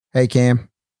Hey, Cam,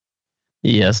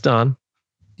 Yes, Don. do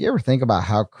you ever think about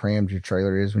how crammed your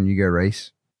trailer is when you go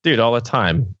race? Dude, all the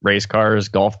time. Race cars,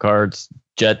 golf carts,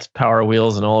 jets, power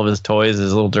wheels, and all of his toys,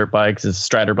 his little dirt bikes, his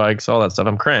strider bikes, all that stuff.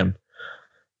 I'm crammed.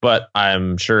 But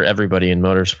I'm sure everybody in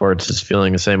motorsports is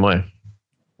feeling the same way.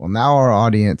 Well, now our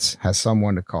audience has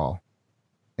someone to call.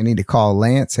 They need to call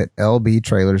Lance at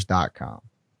lbtrailers.com.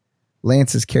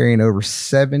 Lance is carrying over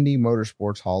 70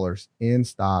 motorsports haulers in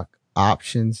stock,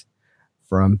 options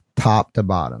from top to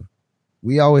bottom.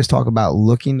 We always talk about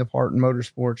looking the part in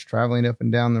motorsports, traveling up and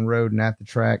down the road and at the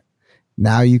track.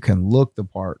 Now you can look the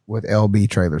part with LB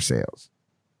Trailer Sales.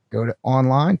 Go to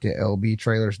online to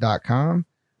lbtrailers.com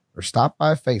or stop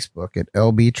by Facebook at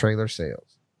LB Trailer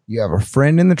Sales. You have a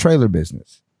friend in the trailer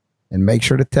business, and make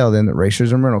sure to tell them that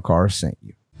Racers and Rental Cars sent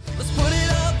you. Let's put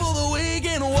it up for the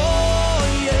weekend warriors.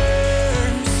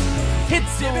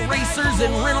 It's the Racers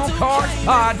and Rental Cars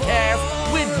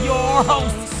podcast with your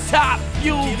hosts, Top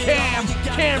Fuel Cam,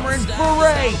 Cameron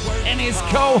Foray, and his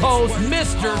co-host,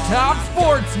 Mr. Top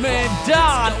Sportsman,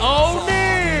 Don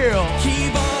O'Neill.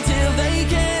 Keep on till they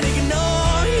can't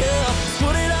ignore you. Let's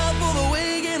put it up for the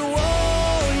weekend warriors.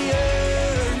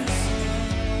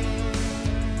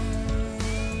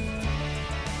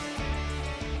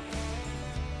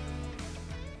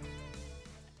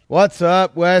 What's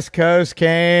up, West Coast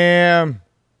Cam?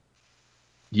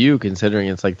 You, considering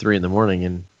it's like 3 a.m.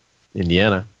 in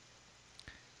Indiana.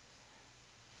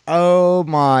 Oh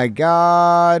my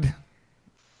God.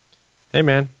 Hey,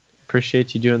 man.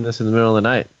 Appreciate you doing this in the middle of the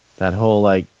night. That whole,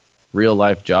 real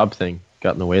life job thing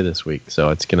got in the way this week. So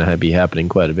it's going to be happening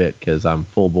quite a bit because I'm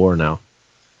full bore now.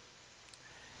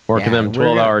 Working them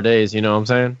 12-hour days, you know what I'm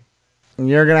saying?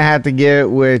 You're going to have to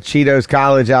get with Cheetos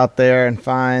College out there and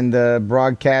find the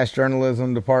broadcast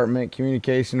journalism department,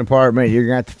 communication department. You're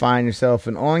going to have to find yourself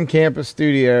an on-campus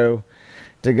studio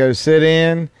to go sit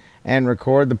in and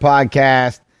record the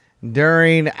podcast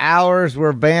during hours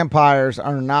where vampires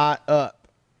are not up.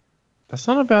 That's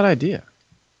not a bad idea.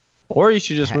 Or you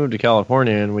should just move to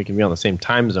California and we can be on the same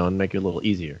time zone, make it a little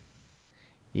easier.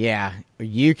 Yeah,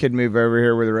 you could move over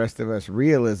here where the rest of us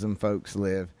realism folks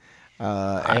live.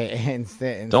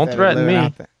 Instead don't threaten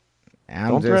me.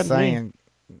 I'm just saying,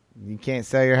 you can't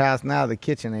sell your house now. The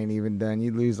kitchen ain't even done.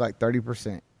 You lose like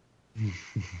 30%.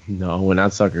 No, when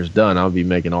that sucker's done, I'll be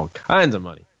making all kinds of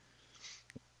money.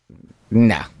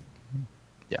 No.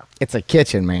 Yeah. It's a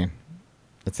kitchen, man.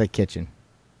 It's a kitchen.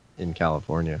 In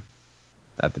California.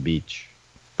 At the beach.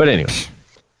 But anyway.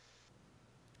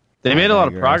 They made a lot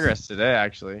of progress today,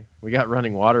 actually. We got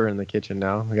running water in the kitchen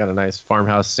now. We got a nice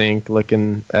farmhouse sink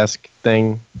looking-esque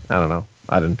thing. I don't know.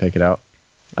 I didn't pick it out.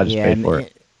 I just paid for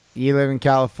it. You live in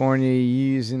California.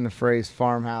 Using the phrase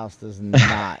farmhouse does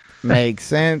not make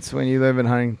sense when you live in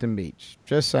Huntington Beach.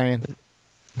 Just saying.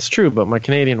 It's true, but my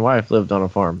Canadian wife lived on a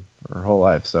farm her whole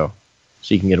life, so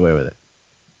she can get away with it.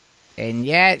 And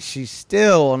yet, she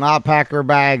still will not pack her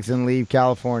bags and leave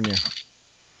California.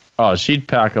 Oh, she'd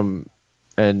pack them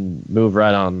and move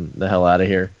right on the hell out of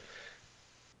here.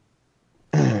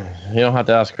 You don't have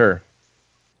to ask her.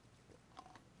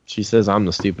 She says I'm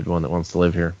the stupid one that wants to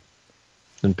live here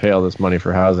and pay all this money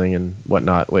for housing and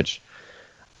whatnot, which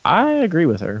I agree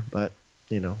with her, but,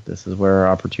 this is where our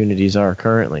opportunities are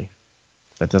currently.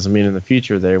 That doesn't mean in the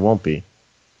future they won't be.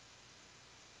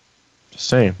 Just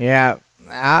saying. Yeah,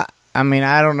 I mean,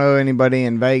 I don't know anybody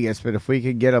in Vegas, but if we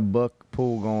could get a book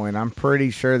pool going, I'm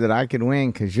pretty sure that I could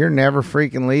win because you're never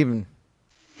freaking leaving.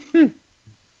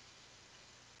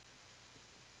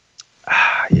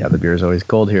 Yeah, the beer's always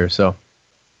cold here, so.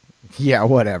 Yeah,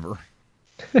 whatever.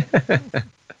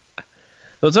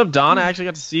 What's up, Don? I actually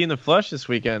got to see you in the flesh this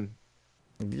weekend.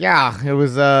 Yeah, it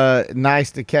was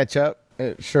nice to catch up.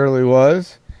 It surely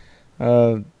was.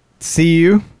 See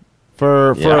you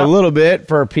for a little bit,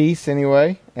 for a piece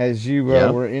anyway, as you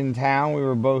were in town. We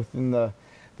were both in the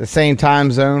same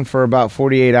time zone for about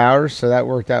 48 hours, so that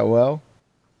worked out well.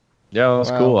 Yeah, that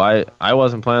was cool. I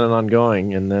wasn't planning on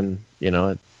going, and then,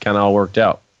 it kind of all worked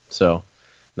out. So,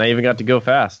 and I even got to go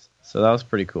fast, so that was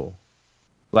pretty cool.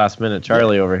 Last minute,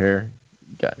 Charlie over here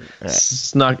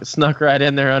snuck right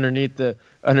in there underneath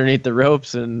the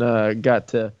ropes and got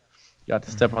to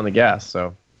step on the gas.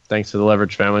 So, thanks to the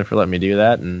Leverage family for letting me do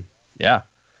that, and yeah,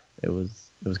 it was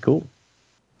cool,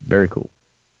 very cool.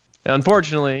 And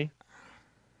unfortunately,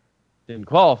 didn't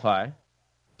qualify,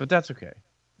 but that's okay.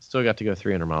 Still got to go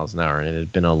 300 miles an hour, and it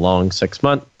had been a long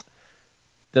 6-month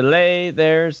delay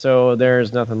there, so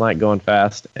there's nothing like going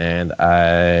fast, and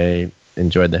I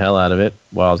enjoyed the hell out of it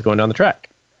while I was going down the track.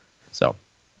 So,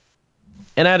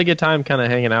 and I had a good time kind of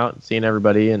hanging out and seeing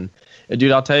everybody, and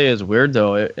dude, I'll tell you, it's weird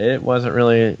though. It wasn't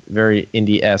really very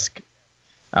indie-esque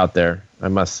out there, I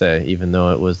must say. Even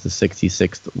though it was the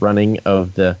 66th running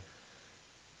of the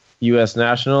U.S.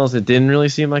 Nationals, it didn't really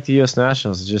seem like the U.S.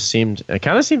 Nationals. It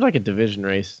kind of seemed like a division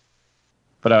race,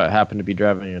 but I happened to be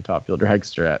driving a Top Fuel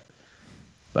dragster at.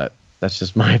 But that's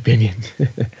just my opinion.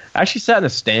 I actually sat in the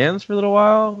stands for a little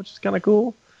while, which is kind of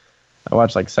cool. I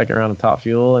watched like second round of Top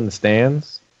Fuel in the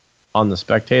stands on the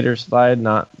spectator side,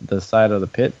 not the side of the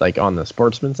pit, like on the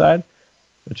sportsman side,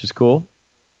 which is cool.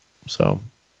 So,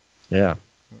 yeah.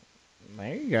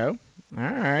 There you go. All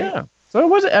right. Yeah. So it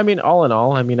wasn't. I mean, all in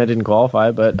all, I mean, I didn't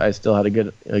qualify, but I still had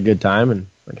a good time, and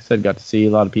like I said, got to see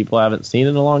a lot of people I haven't seen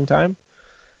in a long time.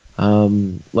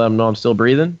 Let them know I'm still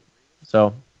breathing.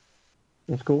 So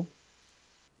it was cool.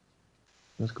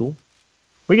 It was cool.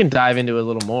 We can dive into it a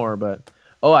little more, but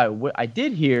I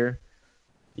did hear.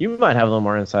 You might have a little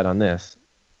more insight on this.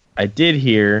 I did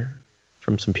hear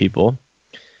from some people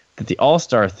that the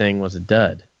All-Star thing was a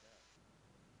dud.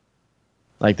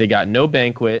 Like, they got no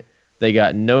banquet, they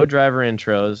got no driver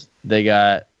intros, they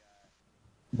got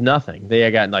nothing.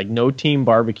 They got like no team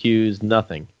barbecues,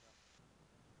 nothing.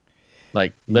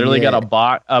 Like, literally got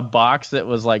a box that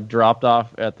was like dropped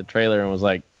off at the trailer and was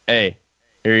like, "Hey,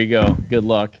 here you go. Good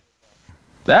luck."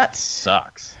 That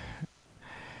sucks.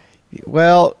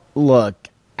 Well, look,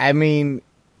 I mean,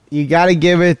 you got to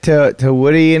give it to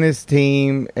Woody and his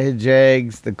team at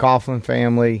Jegs, the Coughlin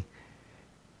family.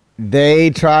 They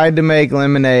tried to make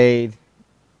lemonade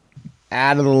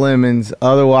out of the lemons,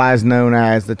 otherwise known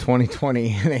as the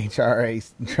 2020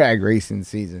 NHRA drag racing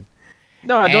season.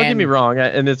 No, don't get me wrong,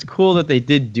 and it's cool that they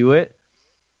did do it.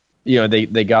 You know,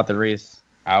 they got the race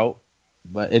out,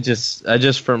 but I just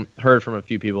heard from a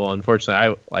few people.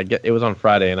 Unfortunately, it was on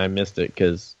Friday and I missed it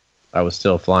because I was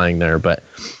still flying there. But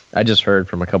I just heard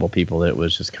from a couple people that it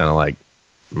was just kind of like,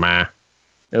 meh.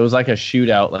 It was like a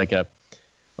shootout, like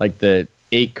the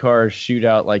 8-car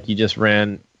shootout. Like, you just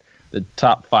ran, the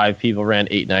top 5 people ran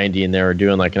 890, and they were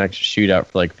doing like an extra shootout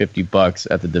for like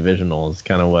 $50 at the divisional. Is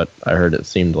kind of what I heard it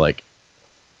seemed like.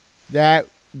 That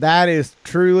is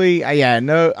truly,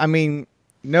 no, I mean,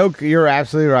 no, you're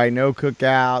absolutely right. No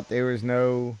cookout. There was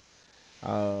no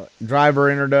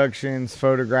driver introductions,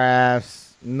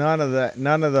 photographs, none of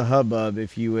the hubbub,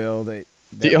 if you will. The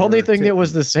only thing that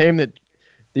was the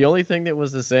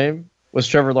same was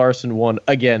Trevor Larson won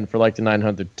again for like the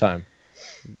 900th time.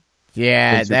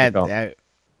 Yeah,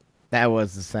 that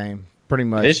was the same, pretty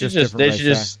much. They should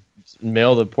just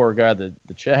mail the poor guy the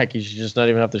check. He should just not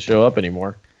even have to show up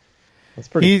anymore. That's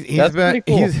pretty. Pretty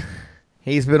cool.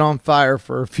 He's been on fire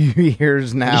for a few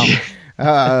years now.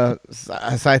 So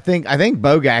I think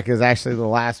Bogak is actually the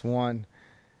last one.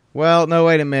 Well, no,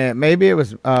 wait a minute. Maybe it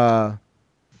was it Bogak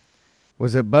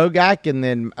and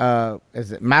then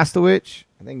is it Mastowich?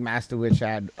 I think Mastowich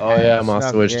had. Oh yeah,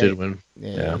 Mastowich did win.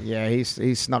 Yeah,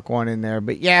 he snuck one in there.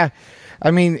 But yeah,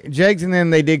 I mean, Jegs and then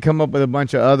they did come up with a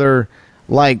bunch of other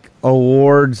like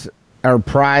awards or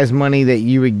prize money that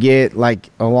you would get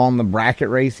like along the bracket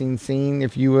racing scene,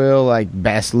 if you will, like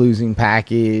best losing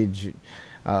package,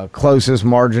 closest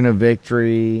margin of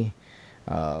victory,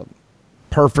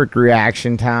 perfect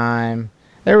reaction time.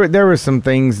 There were some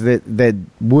things that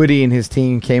Woody and his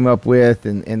team came up with,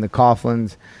 and the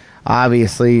Coughlins,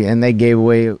 obviously, and they gave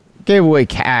away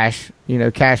cash,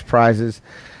 cash prizes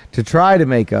to try to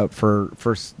make up for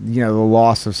the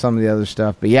loss of some of the other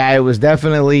stuff. But yeah, it was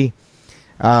definitely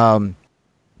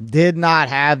did not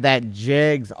have that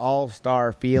Jegs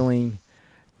All-Star feeling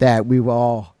that we've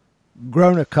all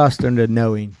grown accustomed to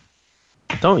knowing.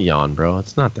 Don't yawn, bro.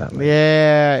 It's not that late.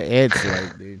 Yeah, it's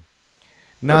late, dude.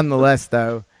 Nonetheless,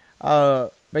 though.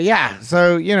 But yeah,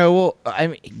 so,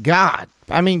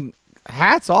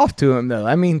 hats off to him, though.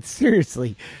 I mean,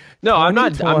 seriously. No, I'm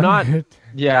not down.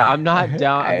 I'm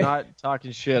not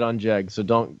talking shit on Jegs, so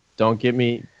don't get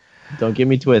me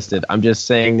twisted. I'm just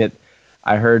saying that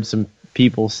I heard some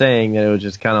people saying that it was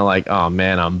just kind of like, oh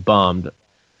man, I'm bummed,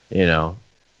 for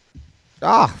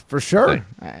sure.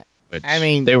 Which I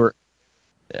mean, they were,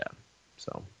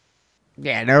 so.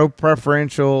 Yeah, no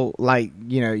preferential,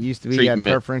 used to be that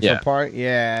preferential part.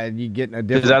 Yeah, you get a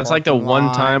different. That's like the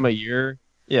one time a year.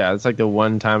 Yeah, it's like the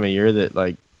one time a year that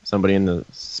like somebody in the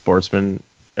sportsman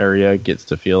area gets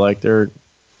to feel like they're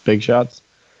big shots.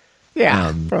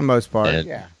 Yeah, for the most part.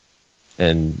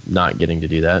 And not getting to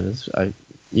do that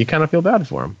you kind of feel bad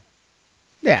for them.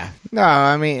 Yeah, no,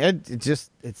 I mean it's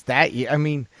that. I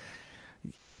mean,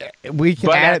 we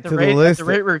can add it to the list. At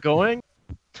the rate we're going.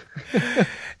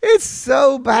 It's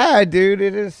so bad, dude.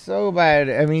 It is so bad.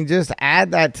 I mean, just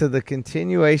add that to the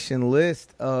continuation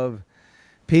list of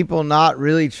people not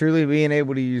really truly being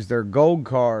able to use their gold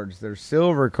cards, their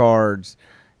silver cards.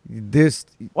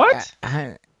 What?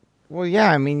 Well,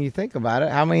 yeah. I mean, you think about it.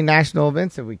 How many national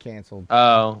events have we canceled?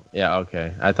 Oh, yeah,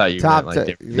 okay. I thought you Top meant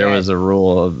like to- there yeah. was a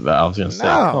rule of. I was gonna say,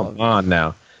 No. come on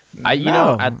now. You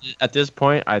No. know, at this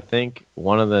point, I think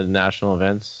one of the national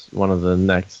events, one of the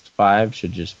next 5,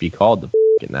 should just be called the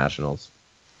f***ing Nationals.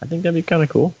 I think that'd be kind of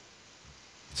cool.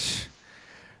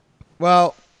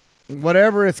 Well,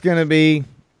 whatever it's going to be,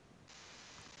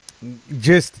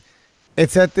 just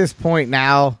it's at this point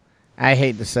now. I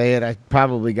hate to say it. I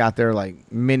probably got there like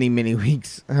many, many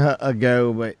weeks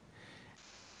ago, but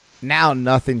now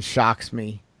nothing shocks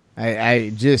me.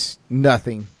 I just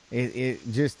nothing. It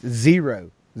just zero,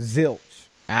 zilch.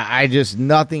 I just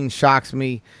nothing shocks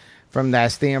me from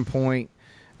that standpoint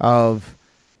of,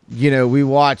 we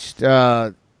watched.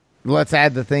 Let's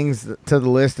add the things to the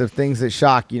list of things that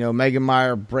shock. Megan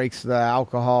Meyer breaks the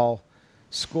alcohol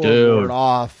scoreboard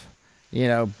off.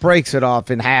 Breaks it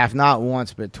off in half, not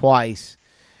once but twice.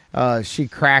 She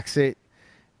cracks it.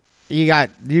 You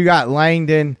got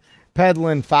Langdon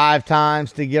pedaling 5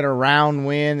 times to get a round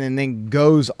win, and then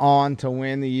goes on to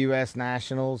win the U.S.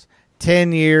 Nationals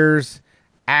 10 years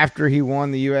after he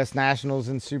won the U.S. Nationals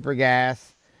in Super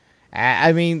Gas.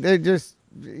 I mean, there's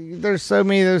so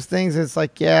many of those things. It's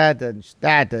like, yeah,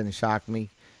 that doesn't shock me.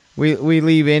 We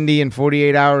leave Indy, and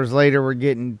 48 hours later, we're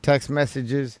getting text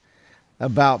messages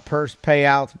about purse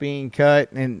payouts being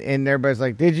cut, and everybody's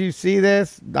like, did you see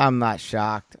this? I'm not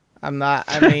shocked. I'm not.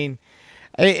 I mean,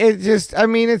 it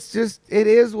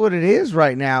is what it is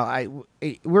right now.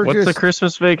 What's the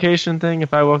Christmas vacation thing?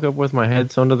 If I woke up with my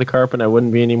head sewn to the carpet, I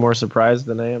wouldn't be any more surprised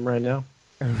than I am right now.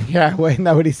 Yeah, wait,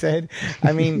 know what he said?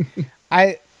 I mean,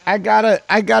 I got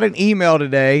an email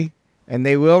today, and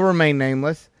they will remain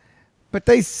nameless, but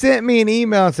they sent me an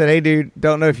email and said, hey, dude,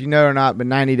 don't know if you know or not, but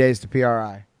 90 days to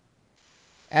PRI.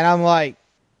 And I'm like,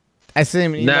 I sent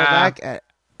him an email back.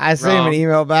 I sent him an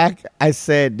email back. I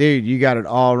said, dude, you got it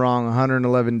all wrong.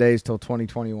 111 days till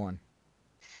 2021.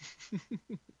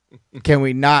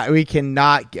 We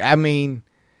cannot. I mean,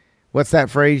 what's that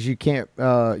phrase? You can't,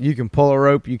 you can pull a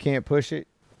rope, you can't push it.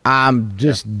 I'm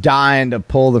just dying to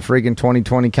pull the freaking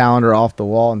 2020 calendar off the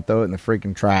wall and throw it in the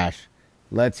freaking trash.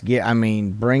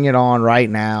 Bring it on right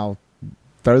now.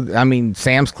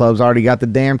 Sam's Club's already got the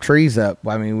damn trees up.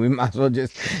 I mean, we might as well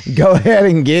just go ahead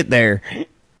and get there.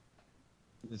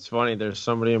 It's funny. There's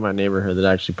somebody in my neighborhood that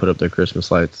actually put up their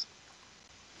Christmas lights.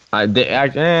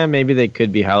 Maybe they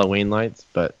could be Halloween lights,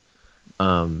 but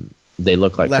they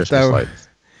look like Christmas lights.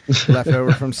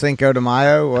 Leftover from Cinco de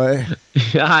Mayo? What?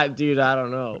 Yeah, dude, I don't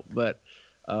know, but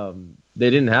they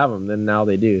didn't have them. Then now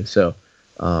they do. So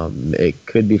it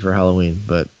could be for Halloween,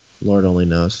 but Lord only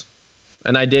knows.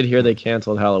 And I did hear they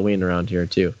canceled Halloween around here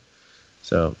too.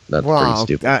 So that's pretty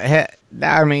stupid.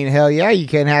 Hell yeah, you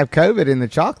can't have COVID in the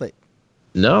chocolate.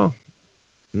 No.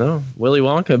 Willy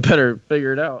Wonka better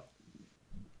figure it out.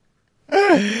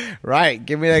 Right.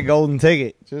 Give me that golden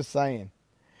ticket. Just saying.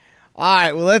 All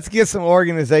right. Well, let's get some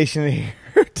organization here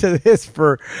to this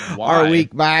for our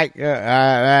week back.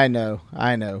 I know.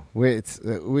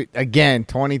 Again,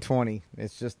 2020.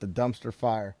 It's just a dumpster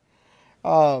fire.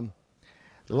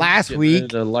 Last week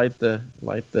to light the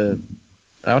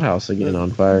outhouse again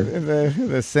on fire.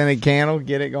 The Senate candle,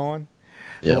 get it going.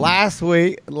 Yep.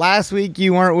 Last week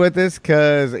you weren't with us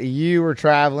because you were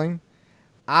traveling.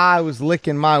 I was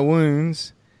licking my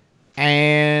wounds,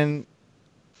 and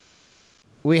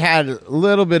we had a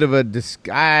little bit of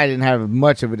I didn't have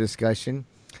much of a discussion.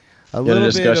 You had a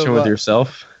discussion with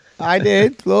yourself. I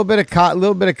did a little bit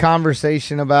of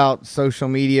conversation about social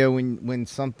media when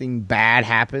something bad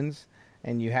happens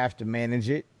and you have to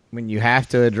manage it, when you have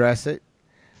to address it,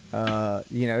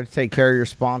 to take care of your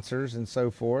sponsors and so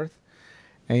forth.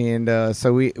 And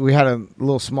so we had a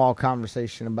little small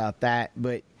conversation about that,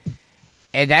 that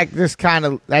just kind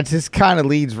of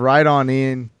leads right on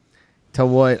in to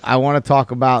what I want to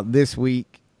talk about this week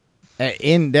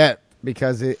in depth,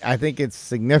 because I think it's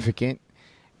significant.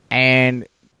 And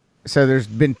so there's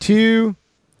been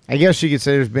I guess you could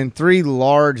say there's been 3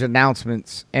 large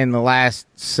announcements in the last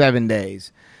 7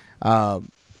 days.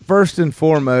 First and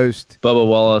foremost, Bubba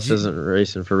Wallace isn't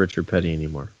racing for Richard Petty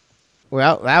anymore.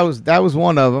 Well, that was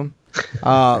one of them,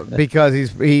 because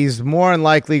he's more than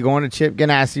likely going to Chip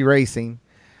Ganassi Racing,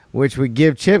 which would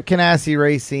give Chip Ganassi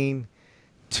Racing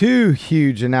 2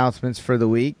 huge announcements for the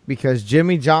week, because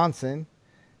Jimmy Johnson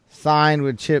signed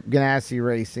with Chip Ganassi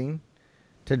Racing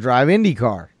to drive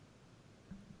IndyCar.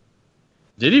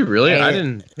 Did he really? I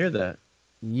didn't hear that.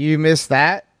 You missed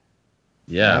that?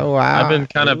 Yeah. Oh, wow. I've been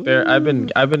kind of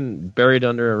I've been buried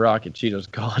under a rock at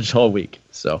Cheetos College all week.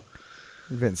 So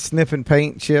you've been sniffing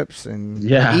paint chips and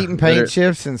eating paint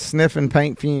chips and sniffing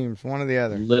paint fumes, one or the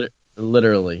other.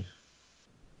 Literally.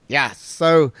 Yeah.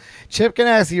 So Chip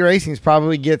Ganassi Racing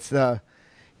probably gets the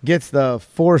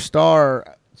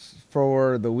 4-star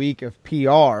for the week of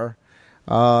PR.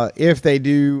 If they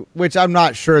do, which I'm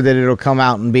not sure that it'll come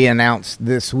out and be announced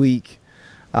this week,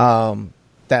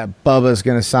 that Bubba's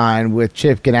going to sign with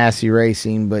Chip Ganassi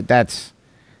Racing, but that's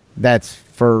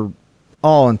for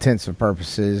all intents and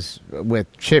purposes with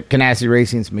Chip Ganassi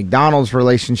Racing's McDonald's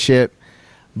relationship,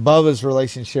 Bubba's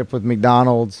relationship with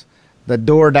McDonald's, the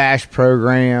DoorDash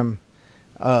program,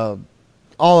 all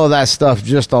of that stuff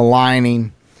just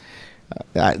aligning.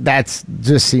 That's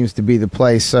just seems to be the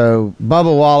place. So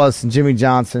Bubba Wallace and Jimmy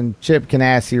Johnson, Chip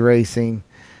Ganassi Racing.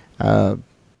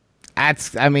 That's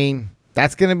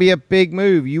going to be a big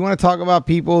move. You want to talk about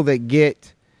people that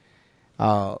get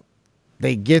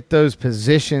those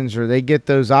positions or they get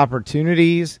those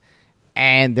opportunities,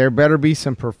 and there better be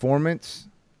some performance.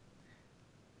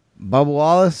 Bubba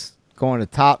Wallace going to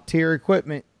top tier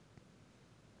equipment.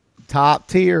 Top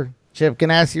tier. Chip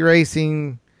Ganassi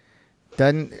Racing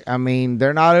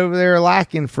they're not over there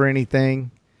lacking for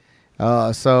anything.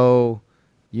 So,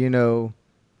 as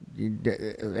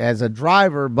a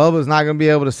driver, Bubba's not going to be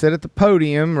able to sit at the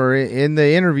podium or in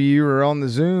the interview or on the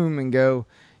Zoom and go,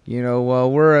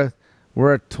 well, we're a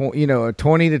 20 to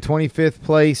 25th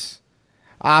place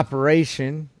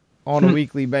operation on a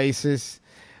weekly basis.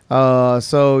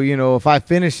 So, if I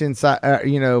finish inside,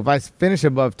 if I finish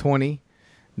above 20,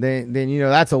 then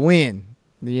that's a win.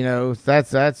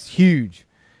 That's huge.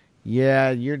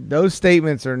 Yeah, those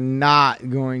statements are not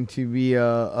going to be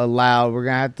allowed. We're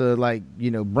gonna have to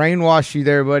brainwash you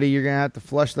there, buddy. You're gonna have to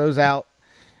flush those out.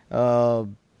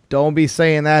 Don't be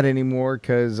saying that anymore,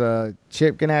 because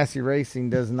Chip Ganassi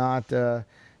Racing does not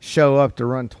show up to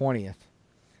run 20th.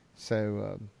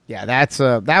 So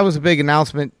that was a big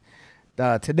announcement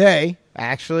today.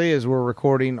 Actually, as we're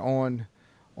recording on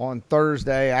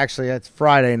Thursday. Actually, that's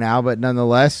Friday now, but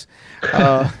nonetheless,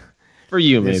 for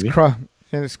you maybe.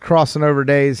 It's crossing over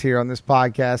days here on this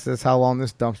podcast. That's how long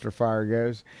this dumpster fire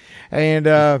goes. And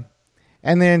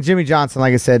then Jimmy Johnson,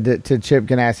 like I said, to Chip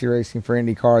Ganassi Racing for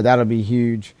IndyCar. That'll be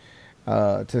huge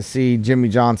to see Jimmy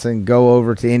Johnson go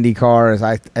over to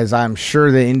IndyCar, as I'm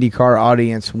sure the IndyCar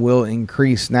audience will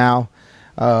increase now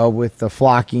with the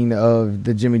flocking of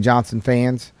the Jimmy Johnson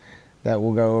fans that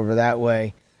will go over that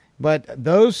way. But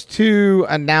those two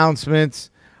announcements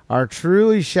are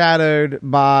truly shadowed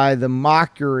by the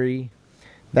mockery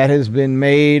that has been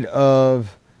made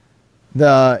of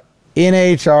the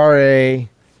NHRA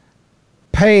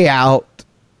payout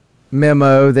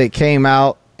memo that came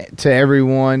out to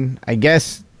everyone. I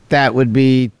guess that would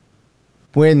be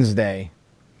Wednesday,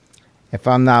 if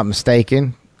I'm not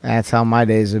mistaken. That's how my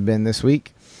days have been this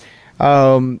week.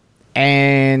 And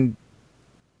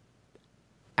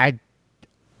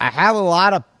I have a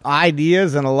lot of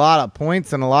ideas and a lot of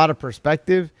points and a lot of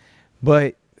perspective,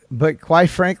 but quite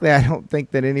frankly, I don't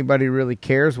think that anybody really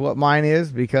cares what mine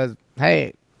is, because,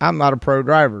 hey, I'm not a pro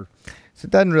driver, so it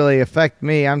doesn't really affect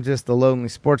me. I'm just a lonely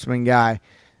sportsman guy.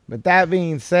 But that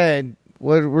being said,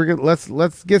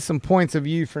 let's get some points of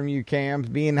view from you, Cam,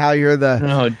 being how you're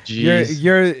the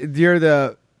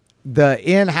you're the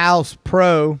in-house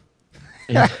pro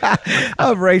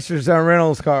of Racers and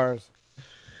Rentals Cars.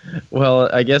 Well,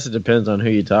 I guess it depends on who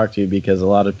you talk to, because a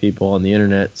lot of people on the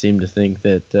internet seem to think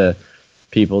that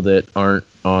people that aren't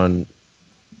on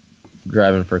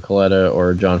driving for Coletta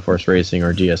or John Force Racing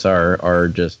or GSR are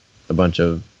just a bunch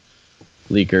of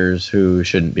leakers who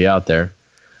shouldn't be out there,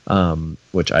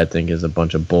 which I think is a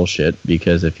bunch of bullshit,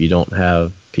 because if you don't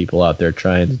have people out there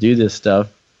trying to do this stuff,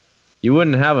 you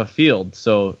wouldn't have a field.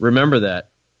 So remember that,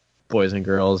 boys and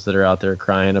girls that are out there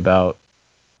crying about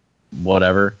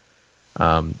whatever.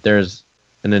 There's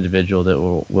an individual that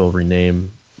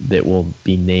will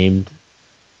be named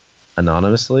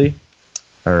anonymously,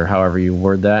 or however you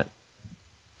word that,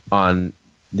 on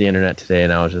the internet today,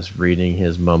 and I was just reading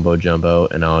his mumbo jumbo,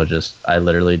 and I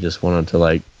literally just wanted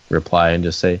to reply and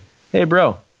just say, "Hey,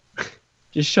 bro,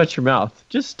 just shut your mouth.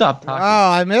 Just stop talking."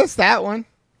 Oh, I missed that one.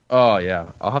 Oh yeah,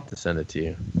 I'll have to send it to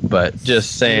you. But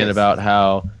just saying about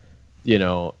how,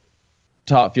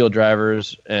 top field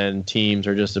drivers and teams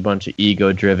are just a bunch of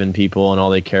ego-driven people, and all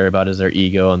they care about is their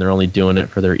ego, and they're only doing it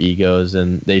for their egos,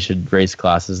 and they should race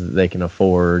classes that they can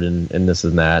afford, and this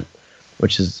and that,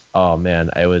 which is, oh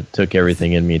man, took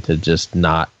everything in me to just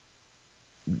not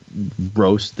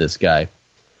roast this guy.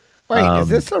 Wait, is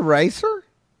this a racer?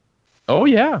 Oh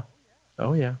yeah.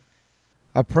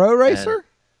 A pro racer?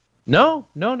 No.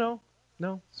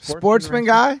 Sportsman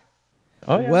guy?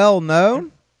 Oh yeah. Well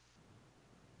known?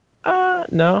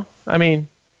 No. I mean,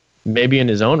 maybe in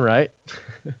his own right.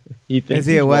 He thinks Is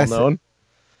he he's a well known.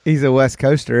 He's a West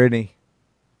Coaster, isn't he?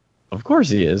 Of course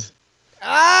he is.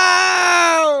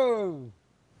 Oh!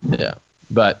 Yeah.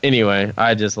 But anyway,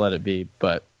 I just let it be.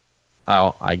 But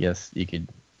I guess you could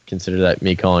consider that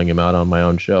me calling him out on my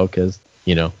own show because,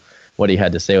 you know, what he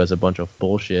had to say was a bunch of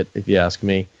bullshit, if you ask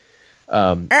me.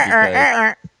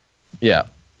 Because, yeah,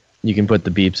 you can put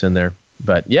the beeps in there.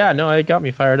 But, yeah, no, it got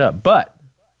me fired up. But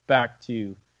back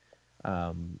to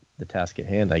the task at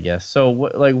hand, I guess. So,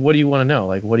 what do you want to know?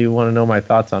 Like, what do you want to know my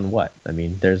thoughts on what? I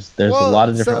mean, there's a lot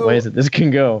of different ways that this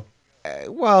can go.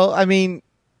 Well, I mean,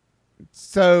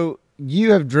 so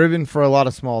you have driven for a lot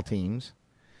of small teams.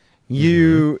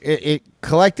 It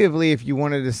collectively, if you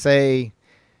wanted to say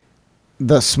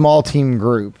the small team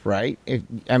group, right?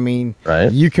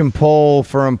 Right. You can pull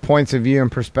from points of view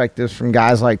and perspectives from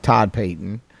guys like Todd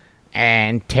Payton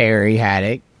and Terry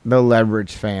Haddock, the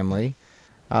Leverage family,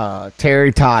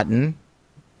 Terry Totten,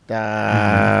 who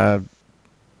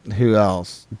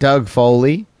else? Doug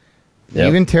Foley,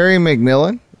 even Terry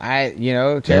McMillan. Terry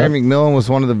McMillan was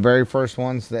one of the very first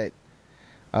ones that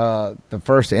the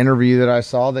first interview that I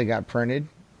saw that got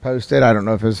posted. I don't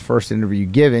know if it was the first interview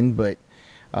given, but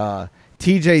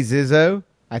TJ Zizzo,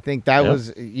 I think that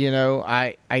was,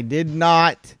 I did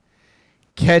not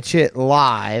catch it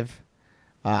live.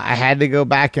 I had to go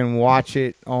back and watch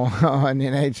it on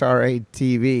NHRA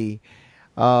TV.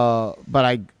 But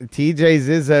TJ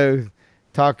Zizzo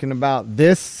talking about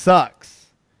this sucks.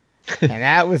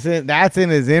 And that's in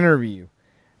his interview.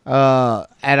 And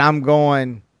I'm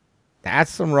going,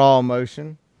 that's some raw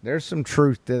emotion. There's some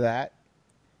truth to that.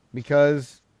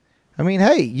 Because, I mean,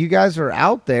 hey, you guys are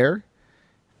out there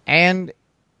and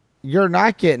you're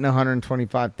not getting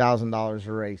 $125,000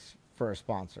 a race for a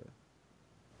sponsor.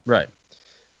 Right.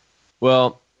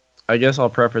 Well, I guess I'll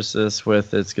preface this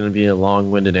with it's going to be a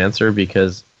long-winded answer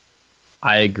because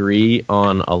I agree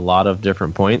on a lot of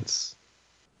different points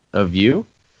of view.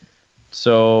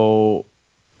 So,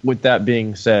 with that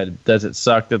being said, does it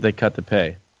suck that they cut the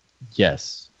pay?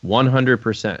 Yes,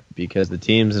 100%, because the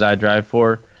teams that I drive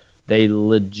for, they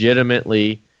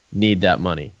legitimately need that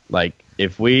money. Like,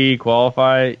 if we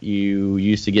qualify, you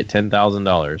used to get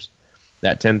 $10,000.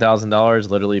 That $10,000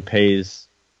 literally pays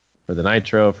for the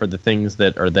nitro, for the things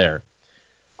that are there.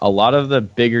 A lot of the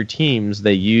bigger teams,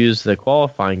 they use the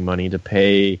qualifying money to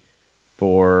pay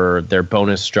for their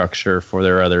bonus structure for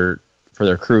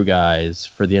their crew guys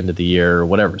for the end of the year or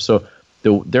whatever. So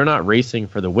they're not racing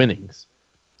for the winnings.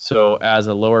 So as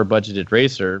a lower budgeted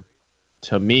racer,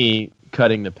 to me,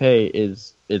 cutting the pay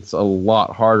it's a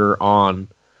lot harder on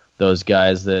those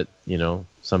guys that,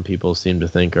 some people seem to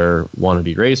think are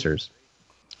wannabe racers.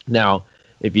 Now,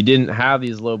 if you didn't have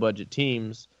these low budget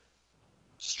teams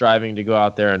striving to go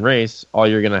out there and race, all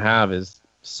you're going to have is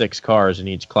 6 cars in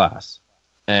each class.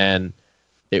 And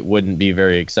it wouldn't be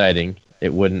very exciting.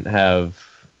 It wouldn't have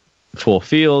full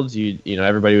fields.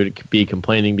 Everybody would be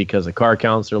complaining because the car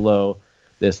counts are low,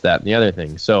 this, that, and the other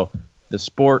thing. So the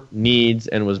sport needs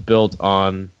and was built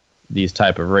on these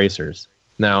type of racers.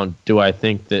 Now, do I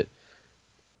think that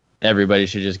everybody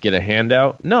should just get a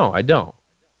handout? No, I don't.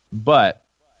 But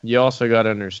you also got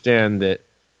to understand that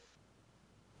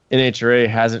NHRA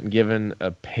hasn't given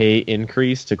a pay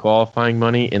increase to qualifying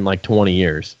money in like 20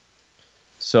 years.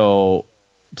 So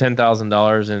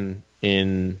 $10,000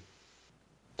 in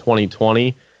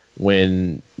 2020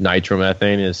 when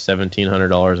nitromethane is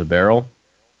 $1,700 a barrel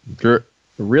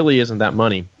really isn't that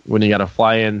money when you got to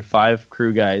fly in 5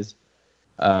 crew guys,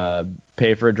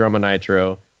 pay for a drum of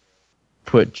nitro,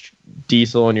 put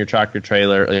diesel in your tractor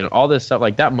trailer, all this stuff.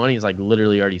 Like, that money is like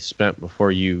literally already spent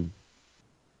before you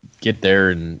get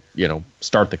there and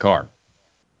start the car.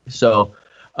 So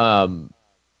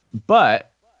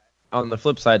but on the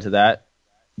flip side to that,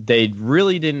 they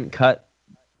really didn't cut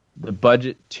the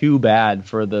budget too bad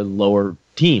for the lower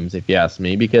teams, if you ask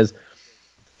me, because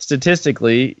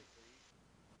statistically,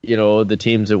 the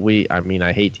teams that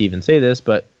I hate to even say this,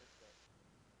 but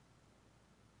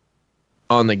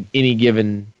on any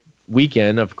given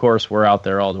weekend, of course, we're out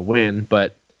there all to win,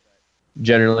 but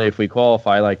generally if we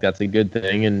qualify, like, that's a good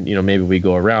thing, and maybe we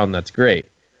go around, that's great.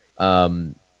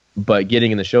 But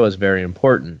getting in the show is very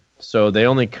important. So they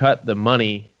only cut the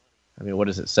money. I mean, what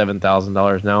is it,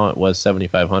 $7,000 now? It was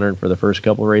 $7,500 for the first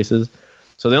couple races.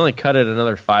 So they only cut it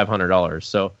another $500.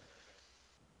 So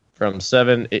from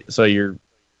so you're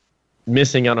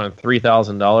missing out on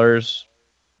 $3,000.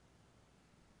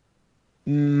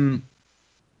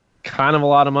 Kind of a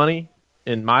lot of money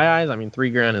in my eyes. I mean,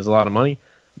 $3,000 is a lot of money,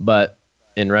 but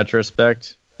in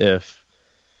retrospect, if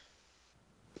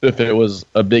it was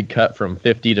a big cut from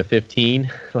 50 to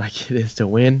 15, like it is to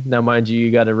win. Now, mind you,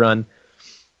 you got to run.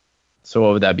 So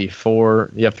what would that be?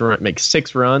 4? You have to make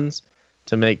 6 runs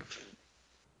to make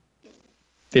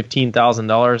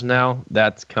 $15,000 now,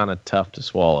 that's kind of tough to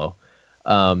swallow.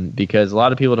 Because a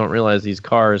lot of people don't realize these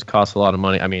cars cost a lot of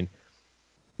money. I mean,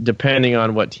 depending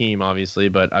on what team, obviously,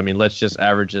 but I mean, let's just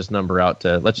average this number out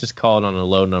to, let's just call it on a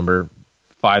low number,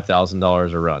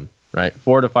 $5,000 a run, right?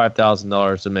 $4,000 to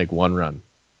 $5,000 to make one run,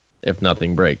 if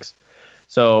nothing breaks.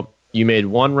 So you made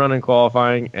one run in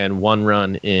qualifying and one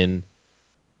run in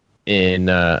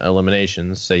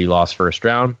eliminations. Say you lost first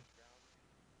round,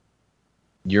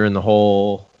 you're in the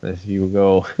hole. If you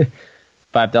go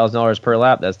 $5,000 per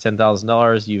lap, that's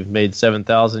 $10,000. You've made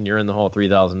 $7,000. You're in the hole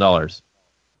 $3,000.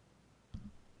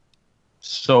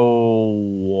 So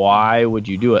why would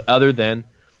you do it other than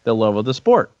the love of the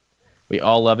sport? We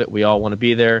all love it. We all want to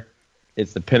be there.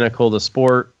 It's the pinnacle of the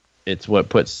sport. It's what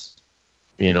puts,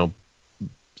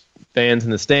 fans in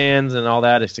the stands and all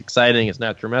that. It's exciting. It's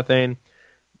natural methane.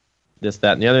 This,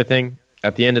 that, and the other thing.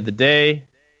 At the end of the day,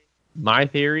 my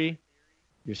theory,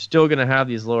 you're still going to have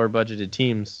these lower budgeted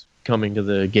teams coming to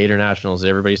the Gator Nationals.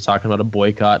 Everybody's talking about a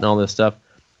boycott and all this stuff.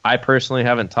 I personally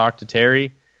haven't talked to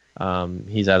Terry.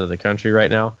 He's out of the country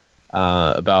right now,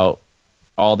 about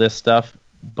all this stuff.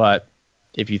 But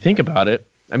if you think about it,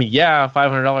 I mean, yeah,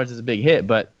 $500 is a big hit,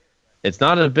 but it's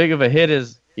not as big of a hit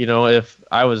as, if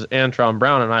I was Antron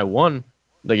Brown and I won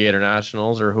the Gator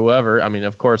Nationals or whoever. I mean,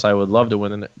 of course, I would love to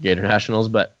win the Gator Nationals,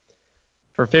 but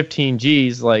for 15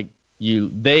 G's,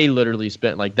 they literally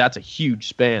spent, that's a huge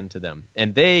span to them.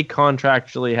 And they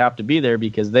contractually have to be there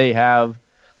because they have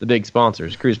the big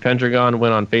sponsors. Cruise Pendragon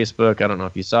went on Facebook, I don't know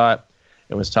if you saw it,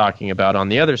 and was talking about on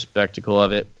the other spectacle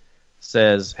of it,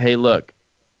 says, hey, look,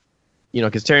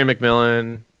 because Terry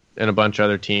McMillan and a bunch of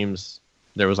other teams,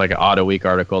 there was an Auto Week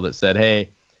article that said, hey,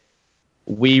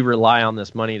 we rely on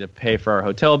this money to pay for our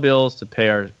hotel bills, to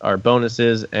pay our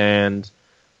bonuses, and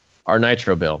our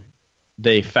nitro bill.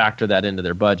 They factor that into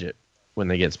their budget when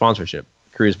they get sponsorship.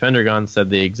 Cruise Pendragon said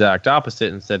the exact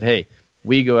opposite and said, hey,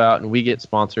 we go out and we get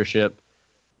sponsorship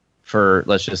for,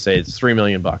 let's just say it's $3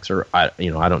 million, or I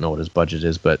don't know what his budget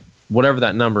is, but whatever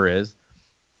that number is,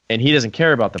 and he doesn't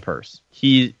care about the purse.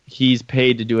 He's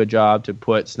paid to do a job to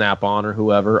put Snap-on or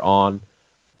whoever on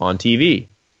TV.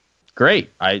 Great.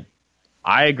 I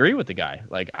agree with the guy.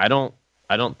 I don't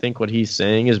think what he's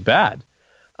saying is bad.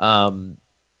 But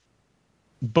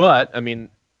I mean,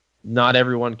 not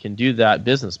everyone can do that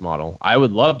business model. I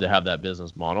would love to have that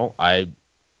business model. I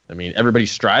mean, everybody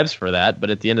strives for that, but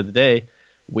at the end of the day,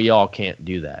 we all can't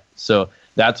do that. So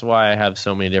that's why I have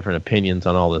so many different opinions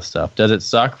on all this stuff. Does it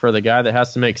suck for the guy that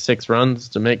has to make 6 runs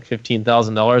to make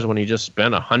 $15,000 when he just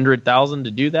spent $100,000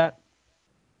 to do that?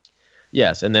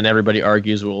 Yes, and then everybody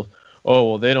argues,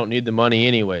 well, they don't need the money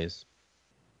anyways.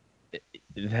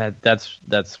 That's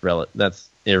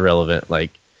irrelevant.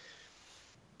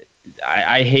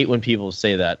 I hate when people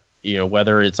say that,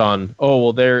 whether it's on,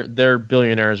 they're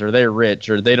billionaires or they're rich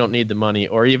or they don't need the money,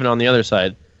 or even on the other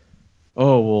side,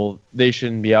 they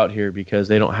shouldn't be out here because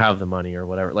they don't have the money or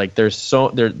whatever.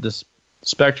 This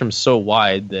spectrum's so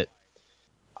wide that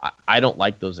I don't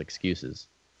like those excuses.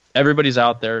 Everybody's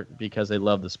out there because they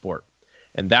love the sport.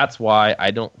 And that's why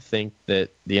I don't think that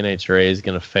the NHRA is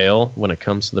going to fail when it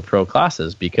comes to the pro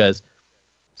classes, because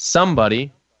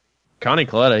somebody, Connie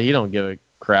Coletta, he don't give a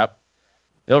crap.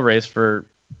 He'll race for,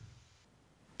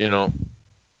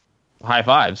 high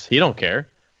fives. He don't care,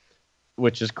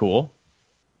 which is cool.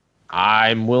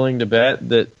 I'm willing to bet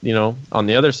that, on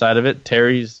the other side of it,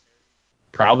 Terry's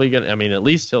probably going to, at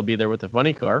least he'll be there with the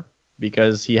funny car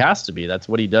because he has to be. That's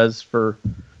what he does for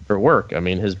work.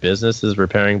 His business is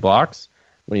repairing blocks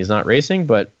when he's not racing,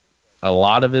 but a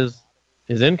lot of his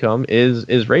income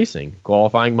is racing,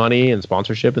 qualifying money and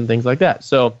sponsorship and things like that.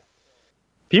 So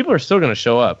people are still going to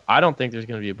show up. I don't think there's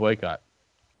going to be a boycott.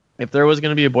 If there was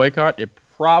going to be a boycott, it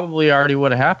probably already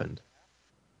would have happened,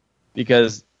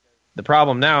 because the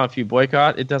problem now, if you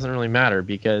boycott, it doesn't really matter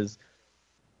because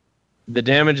the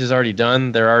damage is already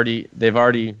done.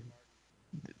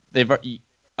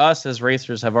 Us as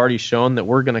racers have already shown that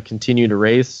we're going to continue to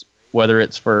race, whether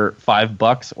it's for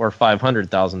 $5 or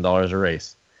 $500,000 a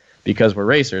race, because we're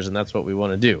racers and that's what we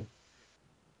want to do.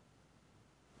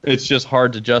 It's just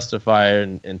hard to justify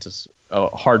and a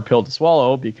hard pill to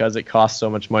swallow because it costs so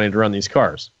much money to run these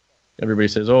cars. Everybody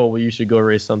says, you should go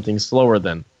race something slower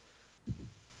then.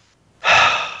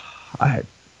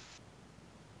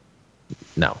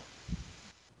 No.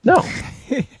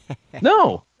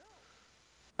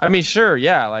 Sure,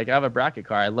 yeah. I have a bracket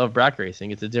car. I love bracket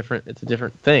racing. It's a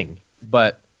different thing.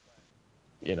 But,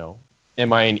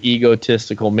 am I an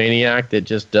egotistical maniac that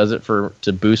just does it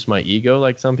to boost my ego,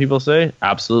 like some people say?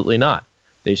 Absolutely not.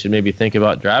 They should maybe think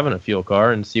about driving a fuel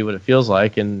car and see what it feels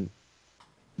like, and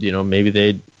maybe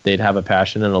they'd have a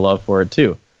passion and a love for it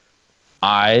too.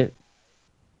 I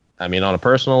mean, on a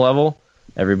personal level,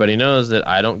 everybody knows that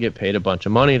I don't get paid a bunch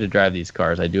of money to drive these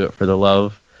cars. I do it for the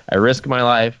love. I risk my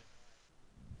life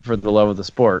for the love of the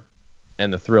sport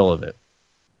and the thrill of it.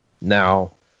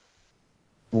 Now,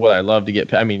 would I love to get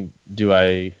paid? I mean, do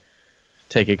I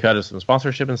take a cut of some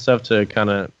sponsorship and stuff to kind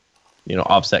of,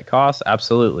 offset costs?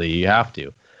 Absolutely, you have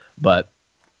to. But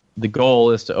the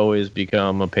goal is to always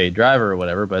become a paid driver or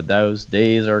whatever, but those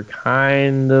days are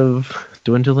kind of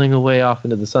dwindling away off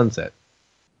into the sunset.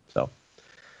 So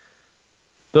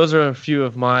those are a few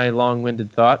of my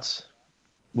long-winded thoughts.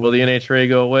 Will the NHRA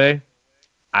go away?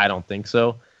 I don't think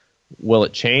so. Will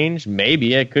it change?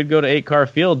 Maybe. It could go to 8-car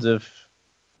fields if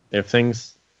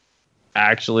things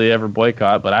actually ever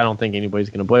boycott, but I don't think anybody's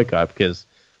going to boycott because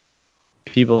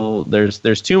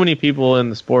there's too many people in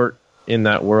the sport, in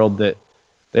that world, that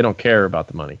they don't care about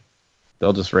the money.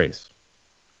 They'll just race,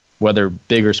 whether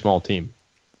big or small team.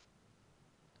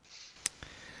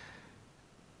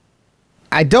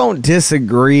 I don't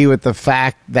disagree with the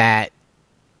fact that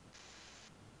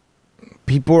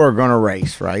people are going to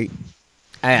race, right?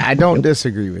 I don't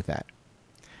disagree with that.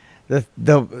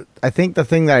 I think the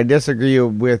thing that I disagree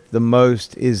with the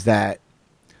most is that,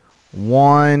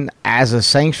 one, as a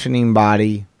sanctioning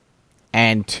body,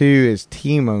 and two, as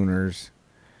team owners,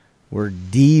 we're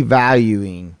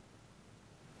devaluing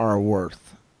our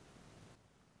worth.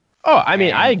 Oh, I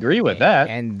mean, I agree with that.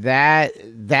 And that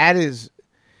is,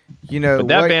 but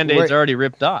that Band-Aid's already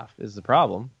ripped off is the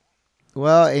problem.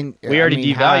 Well, and we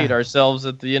already devalued ourselves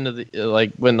at the end of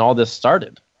the, when all this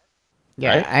started.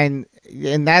 Yeah, right?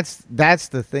 and that's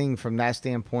the thing from that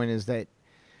standpoint is that,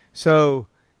 so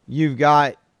you've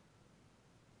got,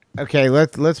 okay,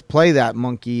 let's play that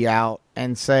monkey out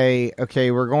and say,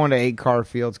 okay, we're going to 8-car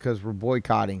fields because we're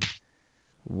boycotting.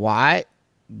 Why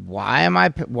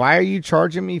are you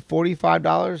charging me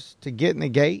 $45 to get in the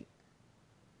gate?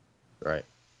 Right.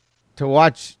 To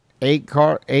watch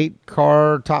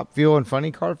 8-car top fuel and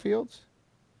funny car fields?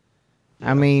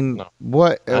 I mean, no.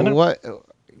 what,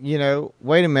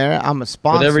 wait a minute, I'm a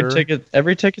sponsor. But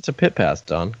every ticket's a pit pass,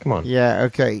 Don. Come on. Yeah,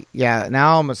 okay. Yeah,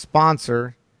 now I'm a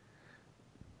sponsor.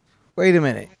 Wait a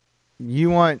minute. You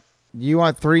want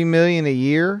 $3 million a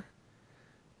year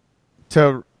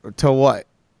to what?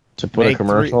 To put a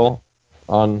commercial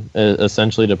on,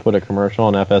 essentially to put a commercial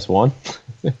on FS1.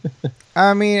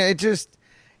 I mean,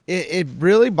 it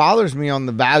really bothers me on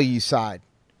the value side,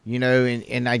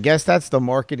 and I guess that's the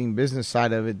marketing business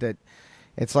side of it, that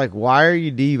it's like, why are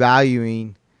you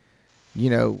devaluing,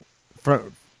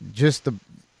 from just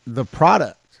the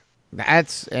product?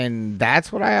 That's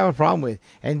what I have a problem with.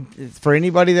 And for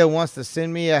anybody that wants to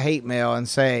send me a hate mail and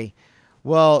say,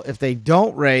 well, if they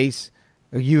don't race,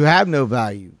 you have no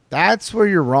value. That's where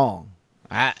you're wrong.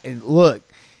 Look,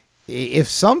 if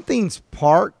something's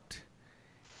parked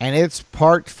and it's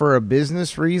parked for a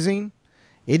business reason,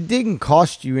 it didn't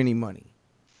cost you any money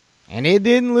and it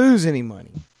didn't lose any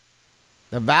money.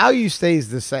 The value stays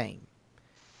the same.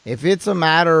 If it's a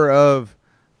matter of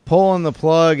pulling the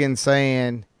plug and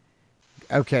saying,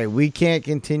 okay, we can't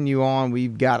continue on,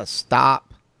 we've got to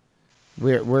stop,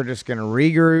 we're just going to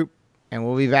regroup and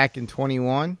we'll be back in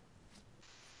 21.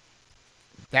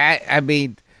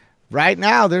 Right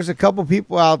now there's a couple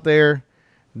people out there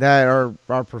that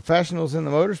are professionals in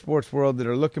the motorsports world that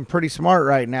are looking pretty smart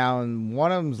right now, and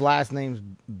one of them's last name's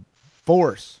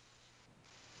Force.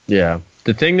 Yeah.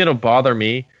 The thing that'll bother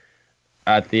me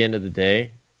at the end of the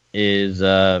day is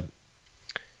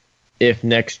if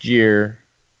next year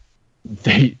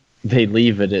they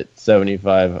leave it at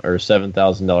 $75,000 or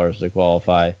 $7,000 to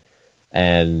qualify,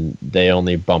 and they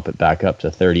only bump it back up to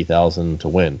 $30,000 to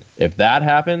win. If that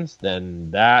happens,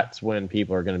 then that's when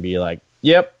people are going to be like,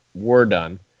 "Yep, we're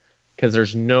done," because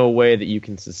there's no way that you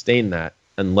can sustain that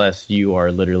unless you are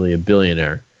literally a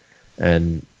billionaire.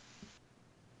 And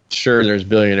sure, there's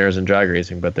billionaires in drag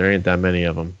racing, but there ain't that many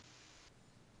of them.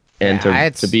 And to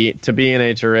be an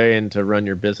HRA and to run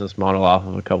your business model off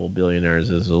of a couple billionaires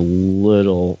is a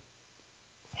little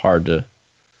hard to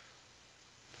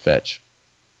fetch.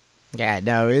 Yeah,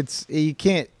 no, you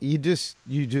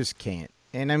just can't.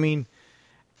 And I mean,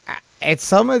 at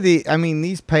some of these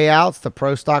payouts, the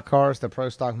pro stock cars, the pro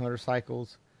stock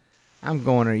motorcycles, I'm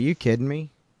going, are you kidding me?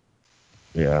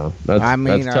 Yeah,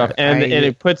 that's tough. And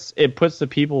it puts the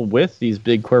people with these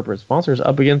big corporate sponsors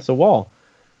up against the wall.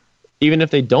 Even if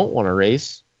they don't want to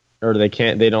race, or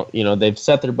they've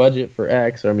set their budget for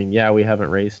X. I mean, yeah, we haven't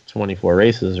raced 24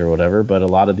 races or whatever, but a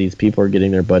lot of these people are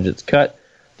getting their budgets cut.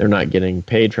 They're not getting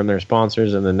paid from their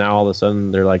sponsors, and then now all of a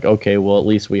sudden they're like, okay, well, at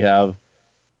least we have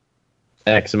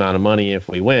X amount of money if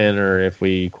we win or if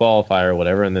we qualify or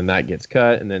whatever, and then that gets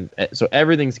cut, and then so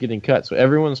everything's getting cut. So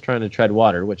everyone's trying to tread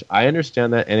water, which I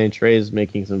understand that NHRA is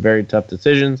making some very tough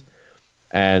decisions,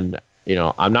 and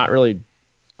I'm not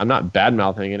bad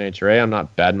mouthing NHRA, I'm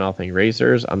not bad mouthing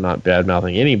racers, I'm not bad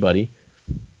mouthing anybody.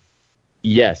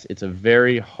 Yes, it's a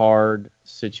very hard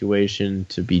situation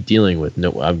to be dealing with.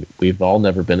 No, we've all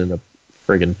never been in a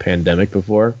friggin' pandemic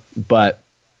before, but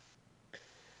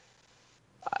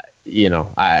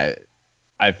I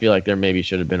feel like there maybe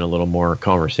should have been a little more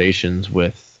conversations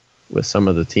with some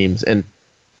of the teams, and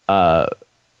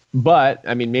but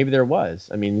I mean maybe there was.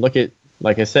 I mean, look at,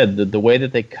 like I said, the way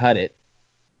that they cut it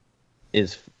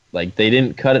is like they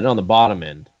didn't cut it on the bottom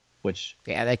end, which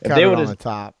they cut it on the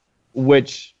top.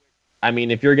 Which, I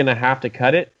mean, if you're gonna have to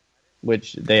cut it,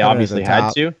 which they obviously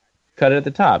had to, cut it at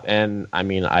the top, and I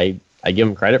mean I give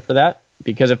them credit for that,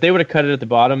 because if they would have cut it at the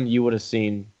bottom, you would have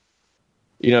seen.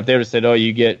 If they would have said, "Oh,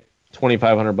 you get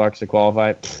 $2,500 to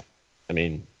qualify," I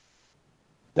mean,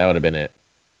 that would have been it.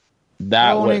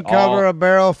 That wouldn't cover a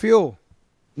barrel of fuel.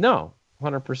 No,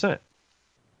 100%.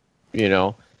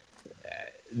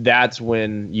 That's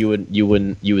when you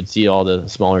would see all the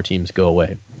smaller teams go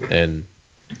away. And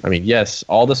I mean, yes,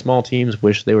 all the small teams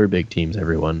wish they were big teams.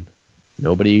 Everyone,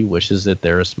 nobody wishes that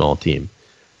they're a small team.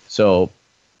 So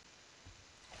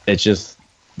it's just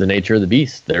the nature of the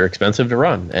beast. They're expensive to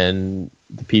run, and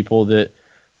the people that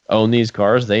own these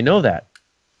cars, they know that.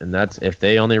 And that's, if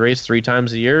they only race 3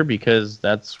 times a year because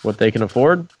that's what they can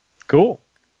afford, cool.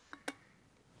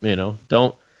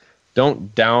 Don't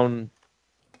downplay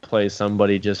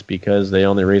somebody just because they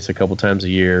only race a couple times a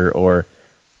year or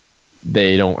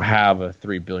they don't have a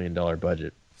 $3 billion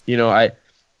budget.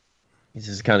 This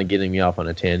is kind of getting me off on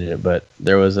a tangent, but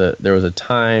there was a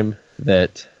time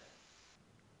that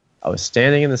I was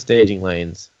standing in the staging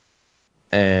lanes,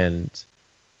 and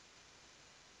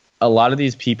a lot of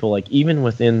these people, like even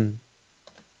within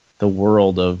the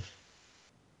world of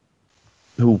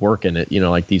who work in it,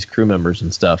 like these crew members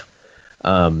and stuff,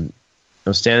 I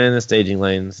was standing in the staging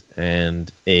lanes,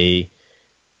 and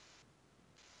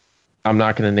I'm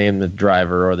not going to name the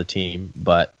driver or the team,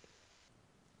 but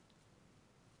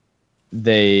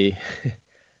this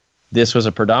was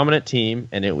a predominant team,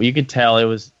 and you could tell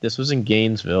this was in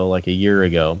Gainesville like a year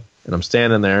ago, and I'm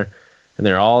standing there, and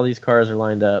all these cars are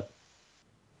lined up,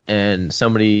 and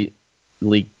somebody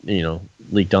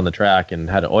leaked on the track and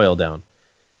had oil down,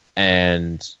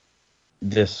 and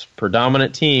this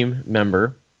predominant team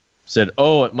member said,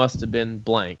 "Oh, it must have been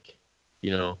blank,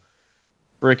 frickin'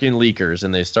 leakers,"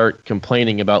 and they start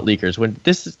complaining about leakers. When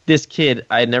this kid,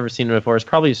 I had never seen him before. It's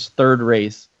probably his 3rd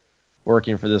race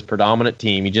working for this predominant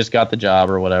team. He just got the job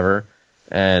or whatever,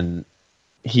 and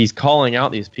he's calling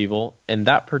out these people, and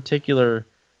that particular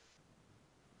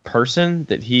person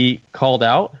that he called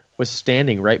out was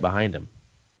standing right behind him.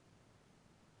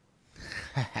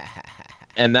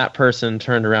 And that person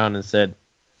turned around and said,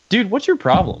 "Dude, what's your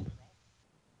problem?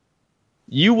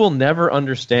 You will never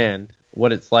understand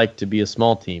what it's like to be a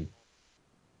small team.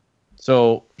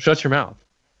 So shut your mouth."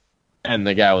 And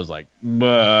the guy was like,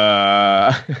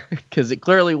 because it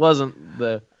clearly wasn't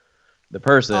the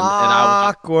person.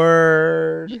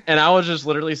 Awkward. And I was just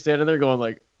literally standing there going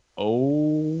like,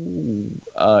 "Oh,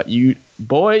 you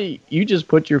just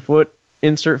put your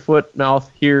insert foot, mouth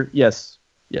here. Yes.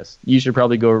 You should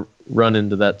probably go run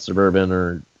into that Suburban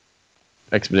or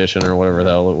Expedition or whatever the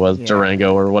hell it was,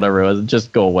 Durango or whatever it was.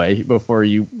 Just go away before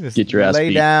you just get your ass beat.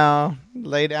 Lay down,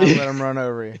 let them run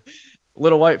over you."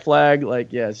 Little white flag,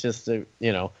 it's just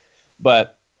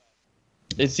but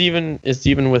it's even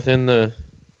within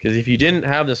because if you didn't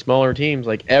have the smaller teams,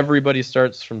 like everybody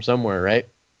starts from somewhere, right?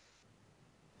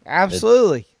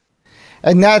 Absolutely.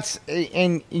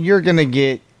 And you're going to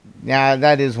get, now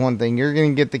that is one thing, you're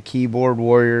going to get the keyboard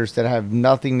warriors that have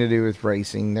nothing to do with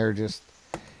racing. They're just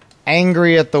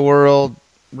angry at the world,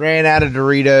 ran out of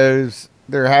Doritos,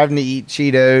 they're having to eat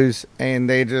Cheetos, and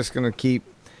they're just going to keep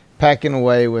pecking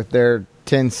away with their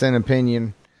 10-cent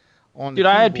opinion on Dude,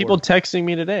 I had people texting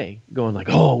me today going like,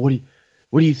 "Oh,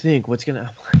 what do you think? What's going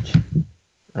to..."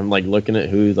 I'm like looking at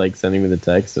who's like sending me the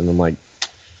text, and I'm like,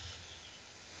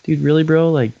 dude, really,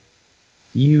 bro? Like,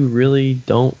 you really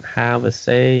don't have a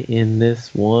say in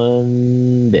this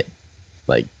one bit.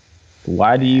 Like,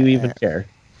 why do you even care?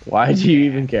 Why do you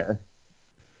even care?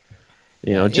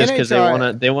 Just because they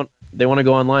want to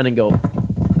go online and go,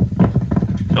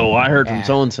 "Oh, I heard from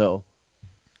so and so."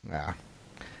 Yeah.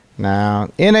 No,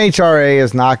 NHRA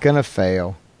is not going to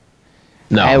fail.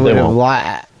 No, I would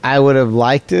have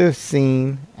liked to have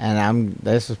seen, and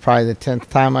this is probably the 10th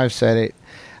time I've said it,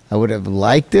 I would have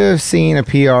liked to have seen a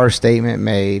PR statement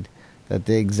made that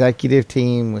the executive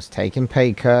team was taking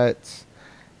pay cuts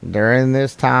during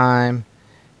this time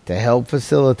to help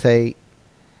facilitate.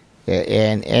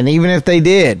 And even if they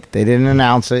did, they didn't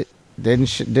announce it.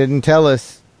 Didn't tell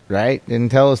us, right? Didn't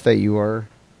tell us that you were.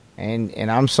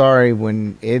 And I'm sorry,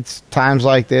 when it's times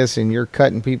like this and you're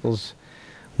cutting people's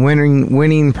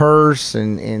winning purse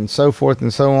and so forth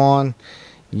and so on,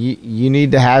 you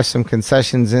need to have some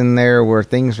concessions in there where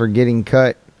things were getting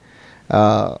cut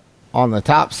on the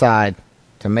top side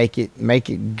to make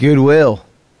it goodwill.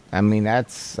 I mean,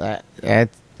 that's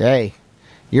hey,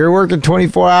 you're working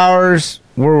 24 hours,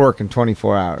 we're working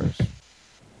 24 hours.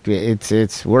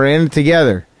 It's we're in it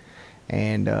together.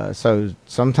 And so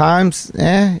sometimes,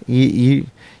 you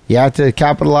have to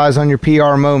capitalize on your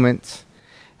PR moments.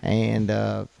 And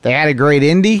they had a great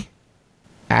Indy.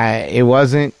 It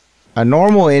wasn't a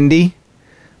normal Indy,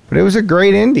 but it was a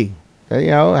great Indy.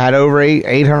 Had over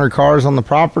 800 cars on the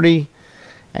property,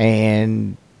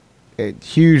 and a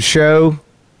huge show.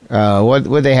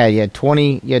 What they had? You had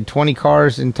 20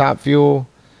 cars in Top Fuel.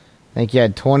 I think you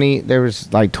had 20. There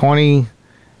was like 20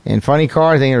 in funny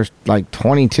car. I think there was like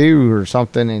 22 or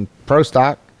something in Pro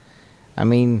Stock. I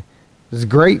mean, it was a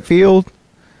great field.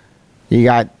 You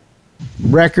got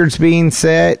records being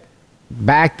set,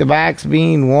 back-to-backs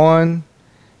being won.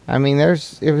 I mean,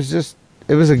 it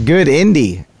was a good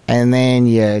Indy. And then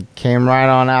you came right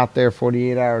on out there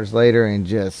 48 hours later and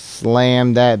just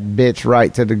slammed that bitch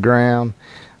right to the ground.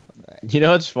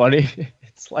 It's funny.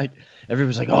 It's like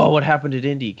everybody's like, "Oh, what happened at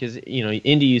Indy?" Because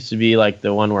Indy used to be like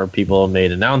the one where people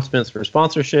made announcements for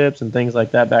sponsorships and things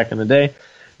like that back in the day.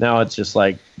 Now it's just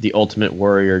like the Ultimate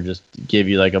Warrior just give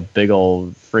you like a big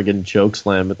old friggin' choke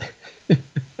slam.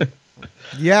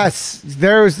 Yes,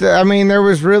 there was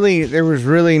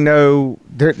really no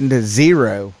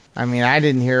zero. I mean, I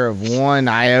didn't hear of one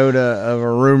iota of a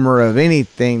rumor of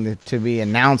anything to be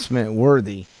announcement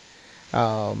worthy.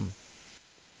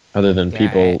 Other than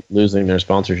people losing their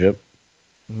sponsorship.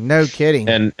 No kidding.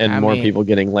 And more people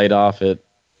getting laid off at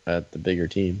the bigger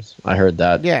teams. I heard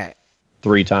that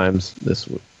 3 times this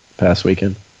past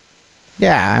weekend.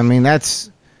 Yeah, I mean that's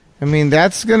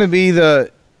going to be there's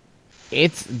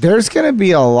going to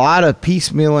be a lot of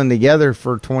piecemealing together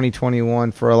for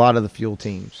 2021 for a lot of the fuel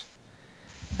teams.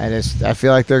 I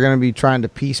feel like they're going to be trying to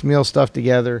piecemeal stuff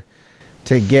together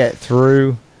to get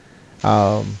through.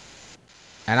 And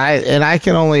I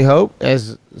can only hope,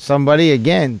 as somebody,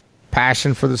 again,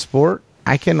 passion for the sport,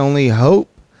 I can only hope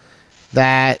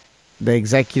that the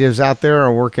executives out there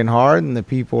are working hard and the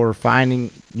people are finding,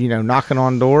 knocking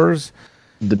on doors.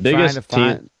 The biggest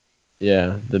team,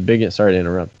 sorry to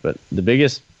interrupt, but the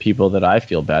biggest people that I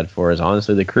feel bad for is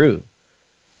honestly the crew.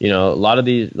 A lot of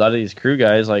these crew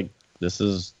guys, like, this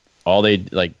is all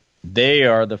they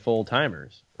are the full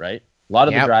timers, right? A lot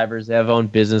of the drivers, they have own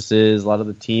businesses. A lot of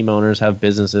the team owners have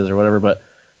businesses or whatever, but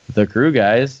the crew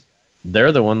guys,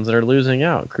 they're the ones that are losing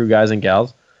out. Crew guys and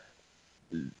gals,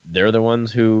 they're the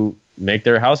ones who make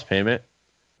their house payment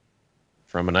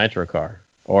from a nitro car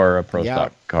or a pro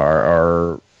stock car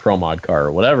or pro mod car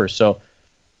or whatever. So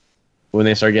when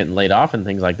they start getting laid off and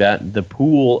things like that, the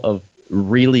pool of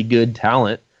really good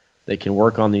talent that can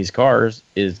work on these cars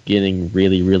is getting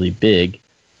really, really big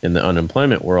in the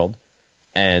unemployment world.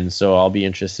 And so I'll be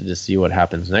interested to see what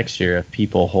happens next year if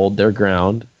people hold their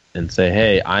ground and say,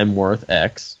 hey, I'm worth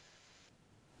X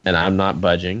and I'm not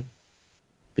budging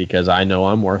because I know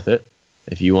I'm worth it.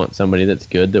 If you want somebody that's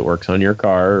good that works on your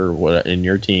car or what in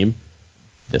your team,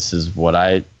 this is what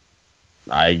I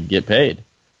get paid.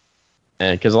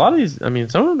 And because a lot of these, some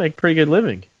of them make pretty good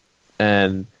living.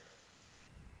 And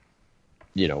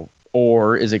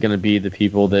or is it going to be the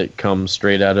people that come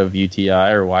straight out of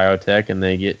UTI or WyoTech and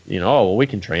they get, we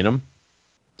can train them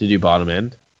to do bottom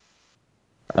end?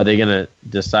 Are they going to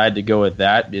decide to go with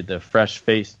that, be the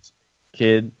fresh-faced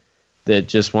kid that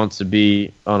just wants to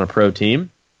be on a pro team?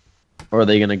 Or are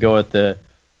they going to go with the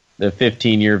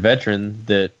 15-year veteran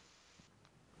that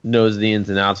knows the ins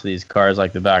and outs of these cars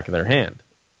like the back of their hand?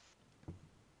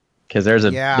 Because there's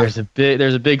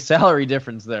a big salary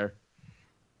difference there.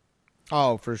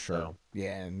 Oh, for sure. So,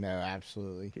 yeah, no,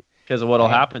 absolutely. Because what'll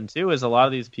happen too is a lot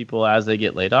of these people, as they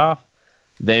get laid off,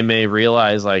 they may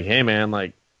realize, like, hey man,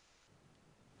 like,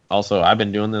 also I've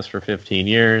been doing this for 15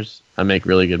 years. I make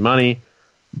really good money,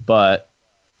 but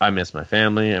I miss my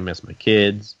family. I miss my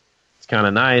kids. It's kind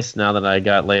of nice now that I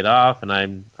got laid off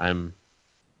and I'm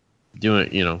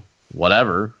doing,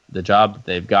 whatever the job that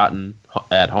they've gotten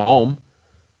at home.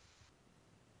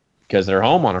 Because they're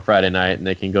home on a Friday night and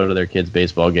they can go to their kid's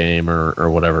baseball game or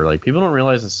whatever. Like, people don't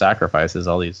realize the sacrifices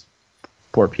all these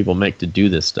poor people make to do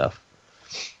this stuff.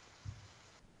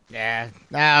 Yeah.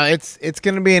 Now it's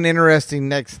going to be an interesting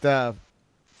next 4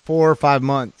 or 5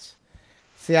 months.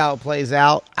 See how it plays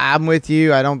out. I'm with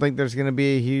you. I don't think there's going to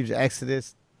be a huge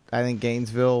exodus. I think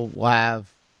Gainesville will have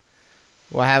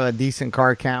a decent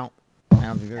car count.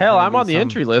 Hell, I'm on the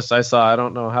entry list. I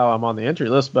don't know how I'm on the entry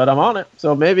list, but I'm on it.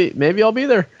 So maybe I'll be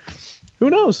there. Who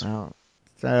knows? Oh,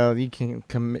 so you can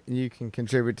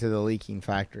contribute to the leaking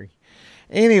factory.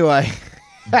 Anyway.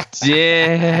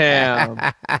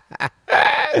 Damn.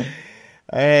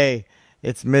 Hey,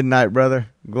 it's midnight, brother.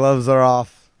 Gloves are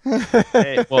off.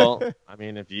 Hey, well, I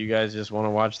mean, if you guys just want to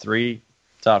watch 3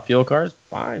 top fuel cars,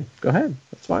 fine. Go ahead.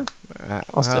 That's fine.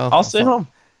 I'll stay home.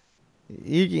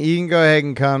 You can go ahead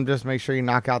and come. Just make sure you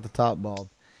knock out the top bulb.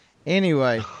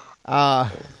 Anyway,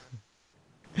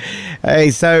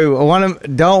 hey, so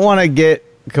don't want to get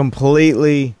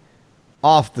completely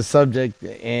off the subject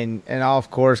and off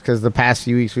course, because the past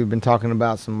few weeks we've been talking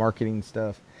about some marketing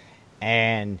stuff,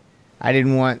 and I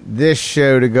didn't want this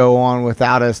show to go on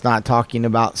without us not talking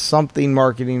about something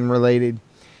marketing related.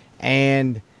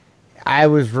 And I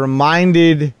was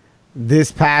reminded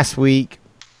this past week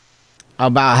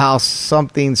about how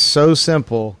something so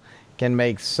simple can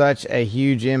make such a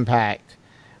huge impact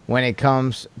when it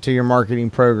comes to your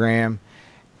marketing program.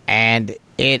 And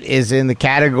it is in the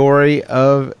category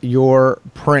of your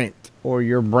print or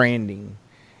your branding.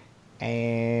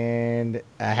 And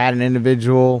I had an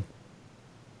individual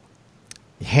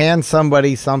hand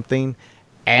somebody something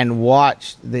and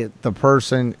watch the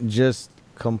person just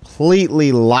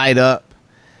completely light up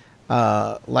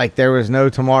like there was no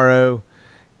tomorrow.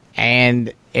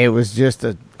 And it was just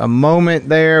a moment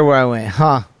there where I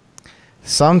went,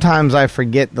 sometimes I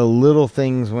forget the little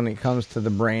things when it comes to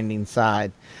the branding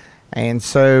side. And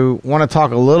so want to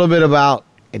talk a little bit about,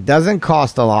 it doesn't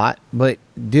cost a lot, but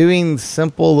doing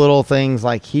simple little things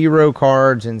like hero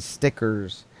cards and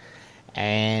stickers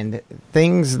and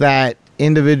things that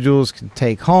individuals can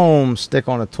take home, stick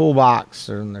on a toolbox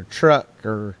or in their truck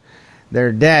or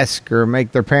their desk, or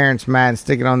make their parents mad and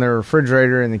stick it on their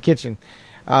refrigerator in the kitchen.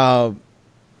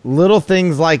 Little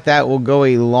things like that will go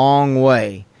a long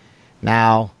way.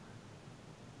 Now,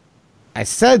 I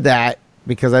said that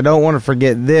because I don't want to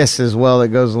forget this as well that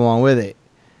goes along with it.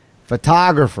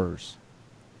 Photographers.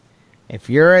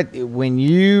 When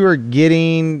you are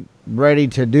getting ready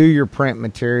to do your print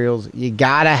materials, you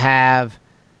got to have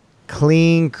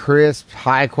clean, crisp,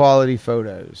 high quality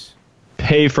photos.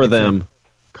 Pay for them.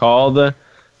 Call the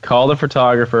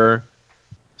photographer,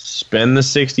 spend the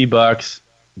 $60,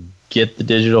 get the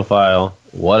digital file,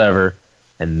 whatever,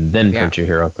 and then print your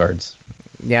hero cards.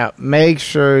 Yeah, make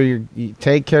sure you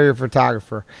take care of your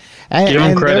photographer. And, give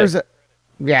them credit.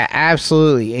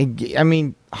 Absolutely. I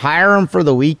mean, hire them for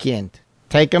the weekend.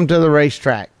 Take them to the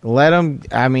racetrack. Let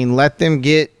them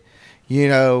get,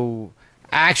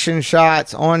 action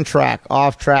shots on track,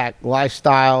 off track,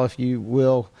 lifestyle, if you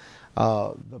will.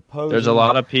 There's a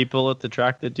lot of people at the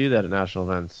track that do that at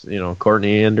national events.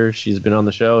 Courtney Anders, she's been on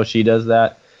the show. She does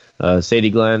that.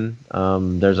 Sadie Glenn.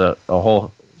 There's a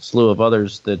whole slew of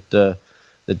others that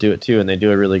do it too, and they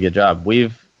do a really good job.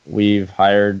 We've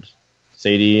hired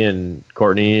Sadie and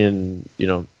Courtney and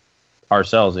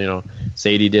ourselves.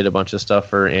 Sadie did a bunch of stuff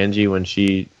for Angie when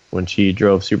she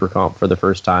drove Super Comp for the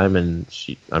first time, and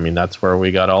that's where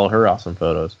we got all her awesome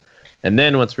photos. And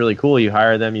then what's really cool, you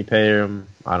hire them, you pay them,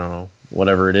 I don't know,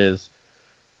 whatever it is,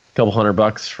 a couple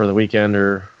 $100 for the weekend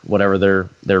or whatever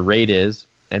their rate is.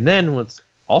 And then what's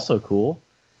also cool,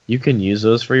 you can use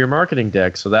those for your marketing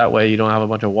deck. So that way you don't have a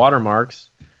bunch of watermarks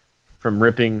from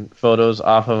ripping photos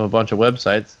off of a bunch of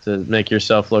websites to make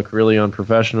yourself look really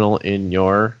unprofessional in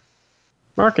your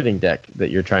marketing deck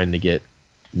that you're trying to get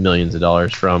millions of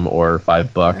dollars from, or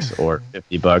 $5 or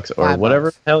 $50 or whatever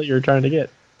the hell you're trying to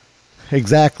get.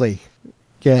 Exactly.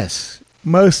 Yes,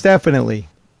 most definitely.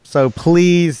 So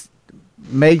please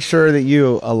make sure that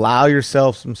you allow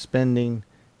yourself some spending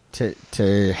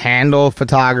to handle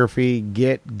photography,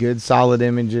 get good solid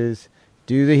images,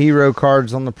 do the hero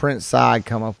cards on the print side,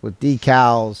 come up with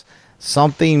decals,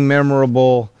 something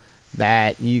memorable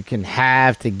that you can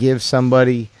have to give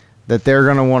somebody that they're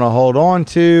going to want to hold on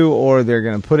to, or they're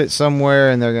going to put it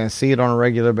somewhere and they're going to see it on a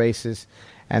regular basis,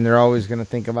 and they're always going to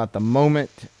think about the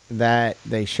moment that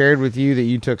they shared with you, that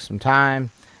you took some time.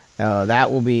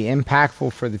 That will be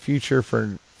impactful for the future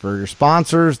for your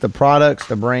sponsors, the products,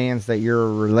 the brands that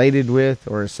you're related with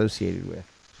or associated with.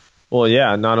 Well,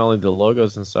 yeah, not only the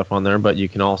logos and stuff on there, but you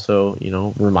can also,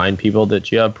 remind people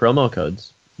that you have promo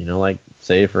codes. Like,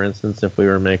 say, for instance, if we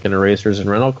were making a Racers and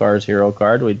Rental Cars hero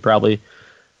card, we'd probably,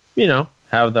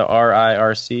 have the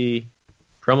RIRC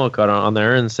promo code on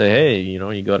there and say, hey, you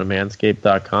go to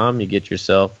manscaped.com, you get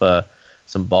yourself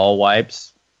some ball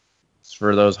wipes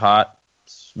for those hot,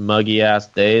 smuggy ass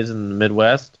days in the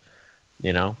Midwest,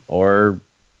 or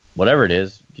whatever it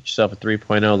is. Get yourself a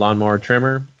 3.0 lawnmower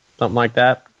trimmer, something like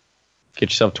that. Get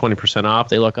yourself 20% off.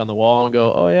 They look on the wall and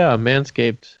go, oh yeah,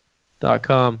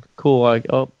 manscaped.com. Cool. Like,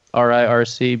 oh,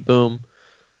 RIRC, boom.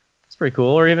 It's pretty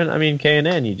cool. Or even,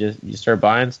 K&N, you start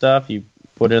buying stuff, you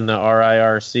put in the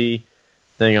RIRC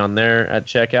thing on there at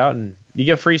checkout and you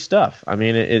get free stuff.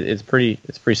 It's pretty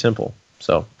simple.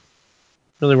 So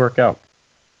really work out.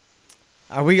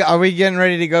 Are we getting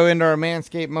ready to go into our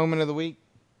Manscaped moment of the week?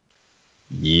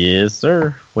 Yes,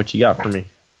 sir. What you got for me?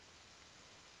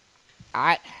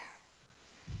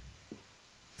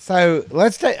 So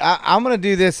let's take. I'm gonna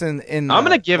do this in. I'm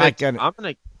gonna give it. Can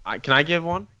I give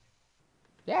one?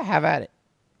 Yeah, have at it.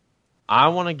 I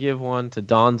want to give one to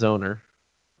Don's owner,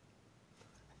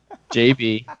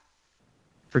 JB,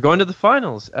 for going to the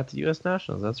finals at the U.S.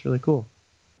 Nationals. That's really cool.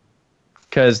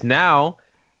 Because now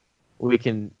we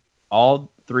can all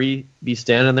three be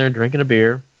standing there drinking a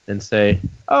beer and say,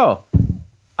 "Oh,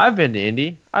 I've been to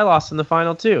Indy. I lost in the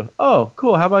final too. Oh,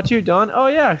 cool. How about you, Don? Oh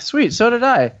yeah, sweet. So did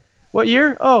I. What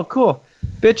year? Oh, cool.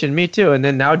 Bitchin', me too." And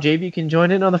then now JB can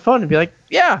join in on the phone and be like,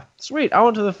 "Yeah, sweet. I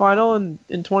went to the final in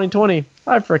 2020.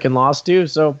 I freaking lost too.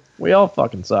 So we all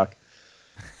fucking suck."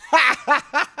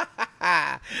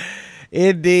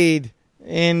 Indeed.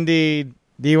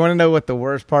 Do you want to know what the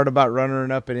worst part about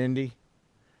running up at Indy?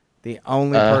 The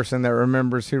only person that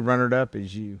remembers who runnered up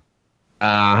is you.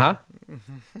 Uh-huh.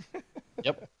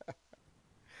 Yep.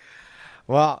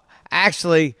 Well,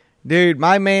 actually, dude,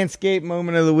 my Manscaped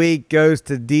moment of the week goes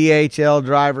to DHL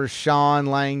driver Sean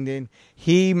Langdon.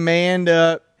 He manned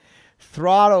up,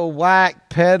 throttle whack,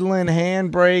 pedaling,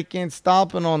 hand braking,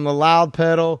 stomping on the loud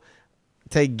pedal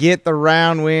to get the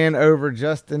round win over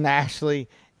Justin Ashley.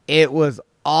 It was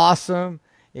awesome.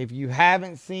 If you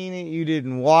haven't seen it, you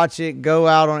didn't watch it, go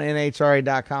out on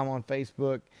NHRA.com on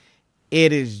Facebook.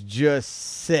 It is just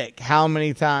sick how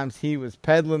many times he was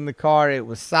pedaling the car. It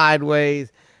was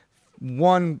sideways,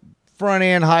 one front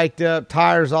end hiked up,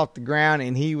 tires off the ground,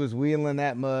 and he was wheeling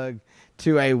that mug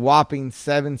to a whopping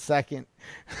 7-second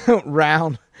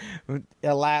round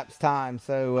elapsed time.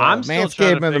 So I'm still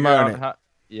trying to figure out how,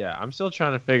 I'm still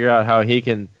trying to figure out how he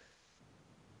can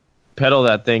pedal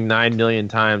that thing 9 million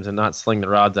times and not sling the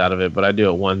rods out of it, but I do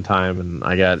it one time and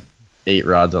I got 8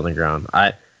 rods on the ground.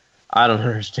 I don't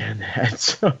understand that.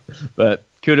 So, but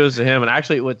kudos to him. And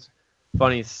actually, what's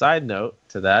funny side note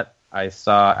to that, I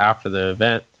saw after the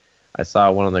event, I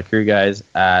saw one of the crew guys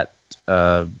at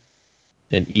an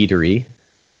eatery,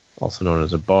 also known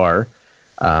as a bar,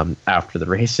 after the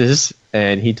races,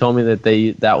 and he told me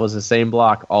that was the same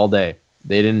block all day.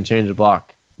 They didn't change the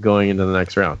block going into the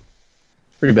next round.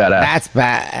 Pretty badass. That's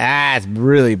bad. That's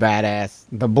really badass.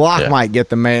 The block might have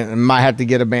to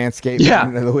get a Manscaped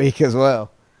moment of the week as well.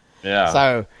 Yeah.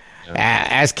 So,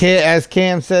 as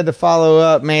Cam said, to follow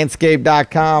up,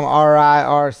 manscaped.com,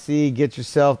 RIRC, get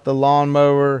yourself the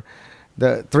lawnmower,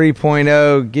 the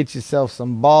 3.0, get yourself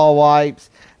some ball wipes.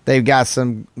 They've got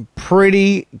some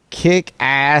pretty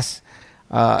kick-ass.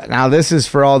 Now, this is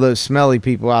for all those smelly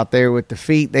people out there with the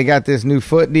feet. They got this new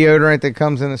foot deodorant that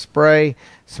comes in a spray,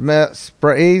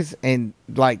 sprays, and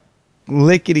like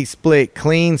lickety-split,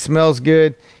 clean, smells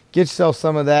good. Get yourself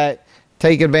some of that.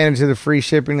 Take advantage of the free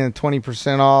shipping and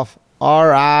 20% off.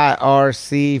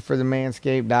 RIRC for the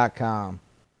manscaped.com.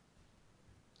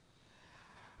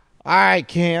 All right,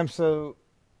 Cam. So,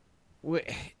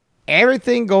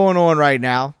 everything going on right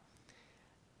now,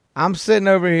 I'm sitting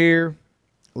over here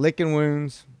licking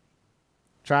wounds,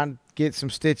 trying to get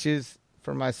some stitches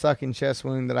for my sucking chest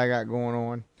wound that I got going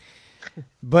on.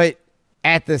 But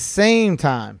at the same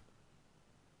time,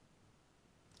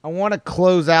 I want to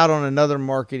close out on another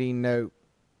marketing note.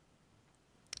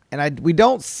 And we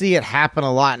don't see it happen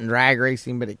a lot in drag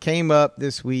racing, but it came up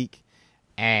this week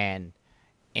and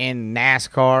in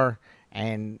NASCAR,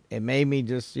 and it made me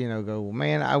just, go, well,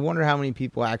 man, I wonder how many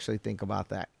people actually think about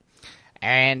that.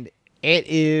 And it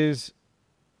is,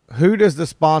 who does the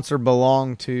sponsor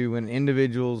belong to when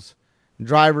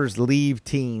drivers leave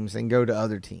teams and go to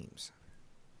other teams?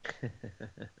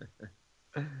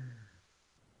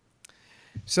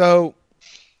 So,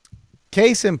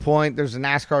 case in point, there's a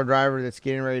NASCAR driver that's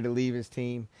getting ready to leave his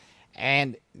team,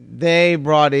 and they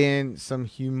brought in some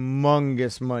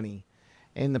humongous money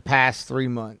in the past 3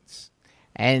 months.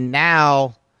 And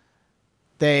now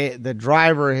the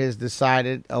driver has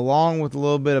decided, along with a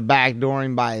little bit of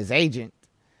backdooring by his agent,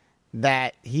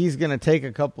 that he's going to take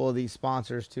a couple of these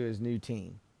sponsors to his new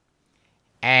team.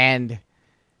 And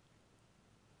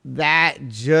that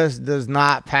just does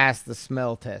not pass the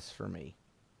smell test for me.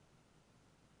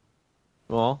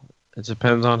 Well, it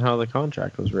depends on how the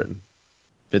contract was written.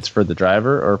 If it's for the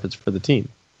driver or if it's for the team.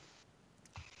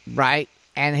 Right.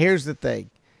 And here's the thing.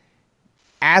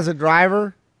 As a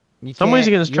driver, Somebody's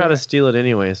going to try to steal it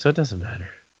anyway, so it doesn't matter.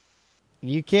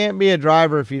 You can't be a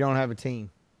driver if you don't have a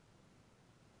team.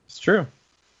 It's true.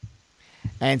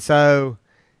 And so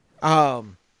that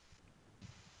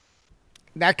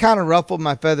kind of ruffled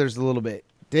my feathers a little bit.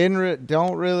 Don't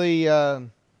really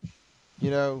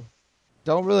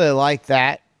like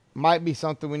that. Might be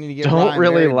something we need to get. Don't Ryan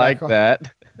really Berry like back on.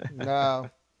 that. No,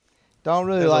 don't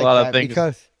really There's a like lot of that things.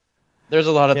 because There's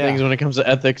a lot of things when it comes to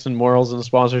ethics and morals and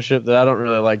sponsorship that I don't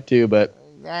really like too, but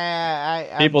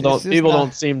people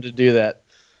don't seem to do that.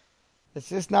 It's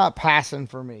just not passing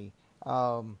for me.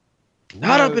 Not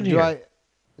up in here.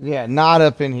 Not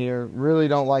up in here. Really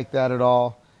don't like that at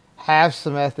all. Have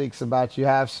some ethics about you.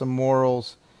 Have some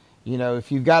morals. You know,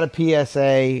 if you've got a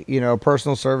PSA, a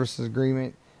personal services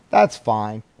agreement, that's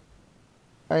fine.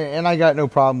 And I got no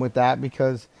problem with that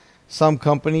because some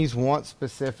companies want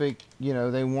specific,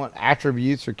 they want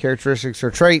attributes or characteristics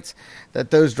or traits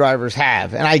that those drivers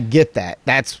have. And I get that.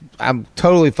 I'm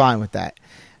totally fine with that.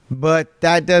 But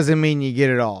that doesn't mean you get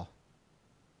it all.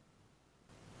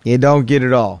 You don't get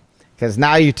it all. Because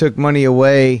now you took money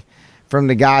away from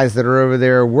the guys that are over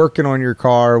there working on your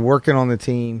car, working on the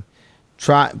team,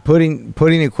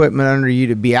 putting equipment under you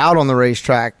to be out on the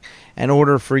racetrack in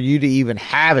order for you to even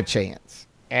have a chance.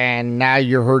 And now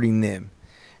you're hurting them.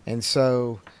 And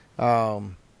so, I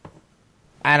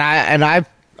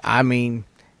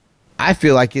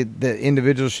feel like the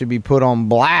individuals should be put on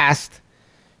blast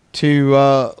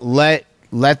to let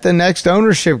the next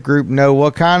ownership group know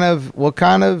what kind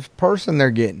of person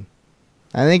they're getting.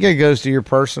 I think it goes to your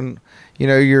person,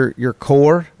 your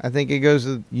core. I think it goes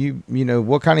to you,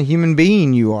 what kind of human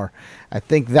being you are. I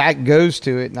think that goes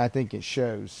to it, and I think it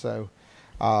shows. So,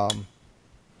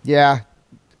 yeah.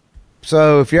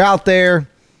 So if you're out there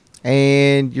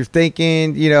and you're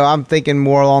thinking, I'm thinking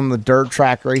more along the dirt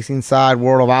track racing side,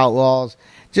 World of Outlaws.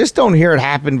 Just don't hear it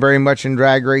happen very much in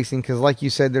drag racing because, like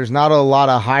you said, there's not a lot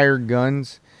of hired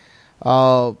guns,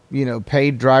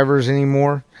 paid drivers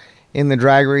anymore in the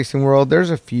drag racing world. There's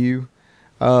a few,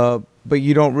 but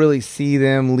you don't really see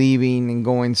them leaving and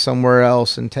going somewhere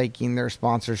else and taking their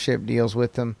sponsorship deals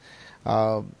with them.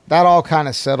 That all kind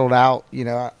of settled out.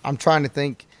 I'm trying to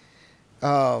think.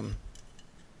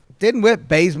 Didn't Whit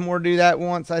Bazemore do that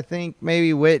once? I think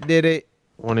maybe Whit did it.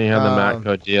 When he had the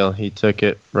Matco deal, he took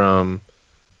it from,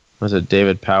 was it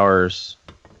David Powers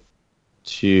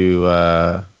to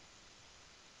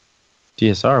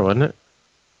DSR, wasn't it?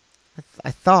 I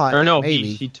thought. Or no,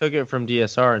 maybe. he took it from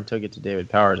DSR and took it to David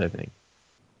Powers, I think.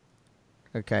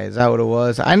 Okay, is that what it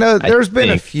was? I know there's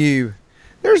been a few.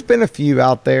 There's been a few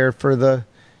out there for the,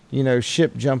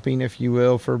 ship jumping, if you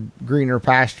will, for greener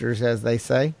pastures, as they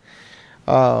say.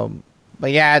 But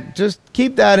yeah, just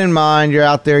keep that in mind. You're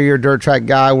out there, you're a dirt track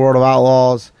guy, World of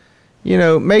Outlaws.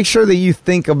 Make sure that you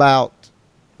think about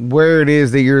where it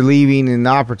is that you're leaving and the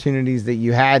opportunities that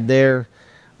you had there.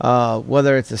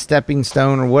 Whether it's a stepping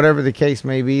stone or whatever the case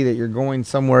may be, that you're going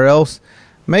somewhere else.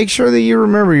 Make sure that you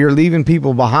remember you're leaving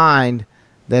people behind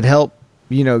that help,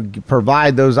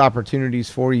 provide those opportunities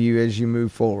for you as you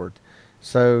move forward.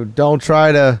 So don't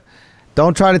try to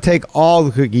take all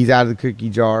the cookies out of the cookie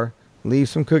jar. Leave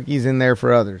some cookies in there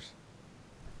for others.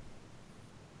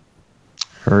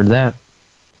 Heard that.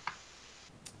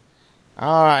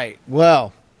 All right.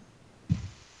 Well,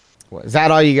 is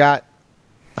that all you got?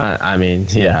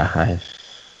 Yeah.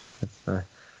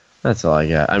 That's all I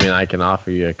got. I can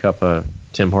offer you a cup of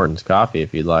Tim Hortons coffee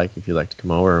if you'd like. If you'd like to come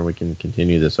over, and we can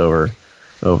continue this over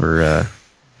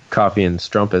coffee and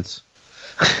strumpets.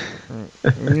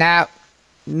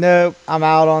 Nope. I'm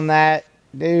out on that.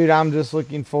 Dude, I'm just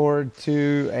looking forward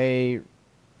to a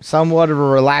somewhat of a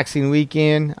relaxing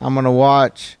weekend. I'm going to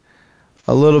watch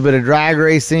a little bit of drag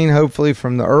racing, hopefully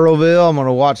from the Earlville. I'm going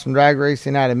to watch some drag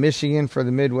racing out of Michigan for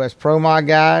the Midwest Pro Mod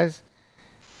guys.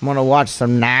 I'm going to watch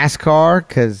some NASCAR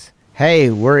because, hey,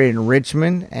 we're in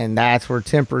Richmond, and that's where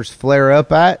tempers flare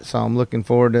up at. So I'm looking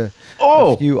forward to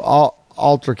a few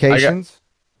altercations.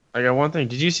 I got one thing.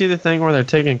 Did you see the thing where they're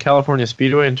taking California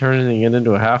Speedway and turning it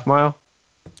into a half mile?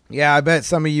 Yeah, I bet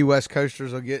some of you West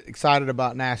Coasters will get excited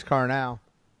about NASCAR now.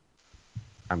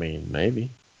 Maybe.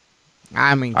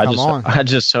 Come on. I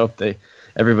just hope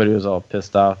everybody was all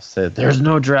pissed off, said, there's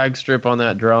no drag strip on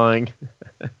that drawing.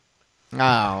 Oh,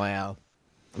 well.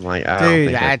 I'm like,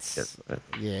 dude, that's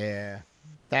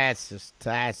just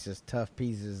tough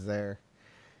pieces there.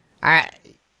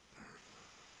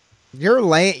 Your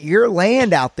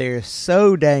land out there is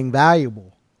so dang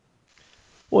valuable.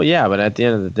 Well, yeah, but at the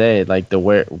end of the day, like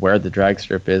where the drag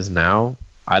strip is now,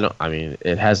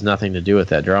 it has nothing to do with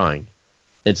that drawing.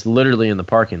 It's literally in the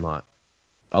parking lot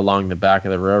along the back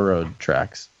of the railroad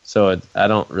tracks. So I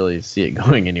don't really see it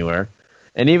going anywhere.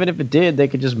 And even if it did, they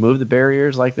could just move the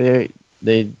barriers like they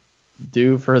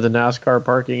do for the NASCAR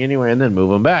parking anyway, and then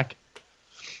move them back.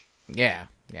 Yeah,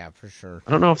 for sure.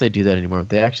 I don't know if they do that anymore, but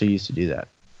they actually used to do that.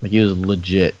 Like, it was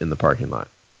legit in the parking lot.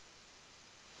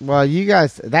 Well, you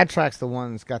guys, that track's the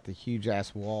one that's got the huge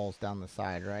ass walls down the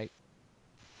side, right?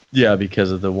 Yeah,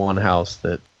 because of the one house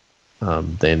that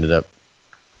they ended up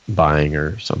buying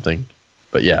or something.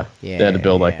 But yeah, they had to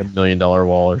build like $1 million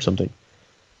wall or something.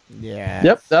 Yeah.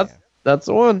 Yep, that's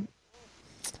the one.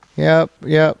 Yep.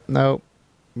 Nope.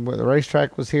 When the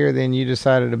racetrack was here, then you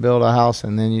decided to build a house,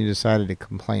 and then you decided to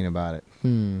complain about it.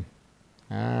 All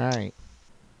right.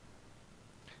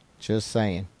 Just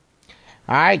saying.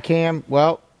 All right, Cam.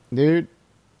 Well, dude,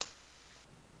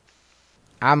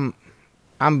 I'm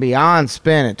beyond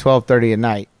spent at 12:30 at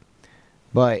night,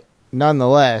 but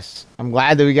nonetheless, I'm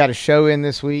glad that we got a show in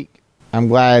this week. I'm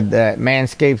glad that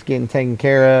Manscaped's getting taken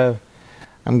care of.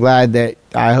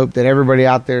 I hope that everybody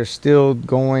out there is still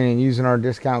going and using our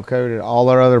discount code at all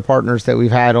our other partners that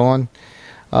we've had on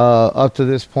up to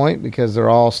this point, because they're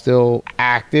all still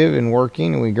active and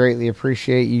working, and we greatly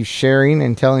appreciate you sharing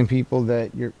and telling people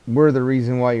that we're the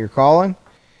reason why you're calling.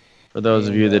 For those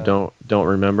of you that don't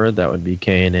remember, that would be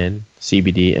K&N,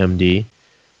 CBD, MD,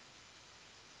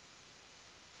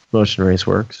 Motion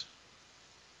Raceworks,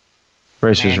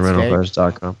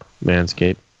 RacersAndRentalCars.com,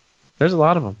 Manscaped. There's a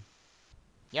lot of them.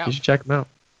 Yeah, you should check them out.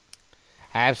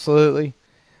 Absolutely.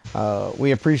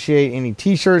 We appreciate any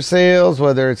t-shirt sales,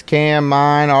 whether it's Cam,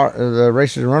 mine, or the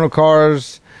Racers and Rental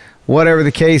Cars, whatever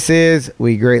the case is.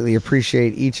 We greatly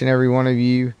appreciate each and every one of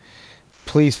you.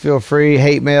 Please feel free,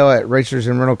 hate mail at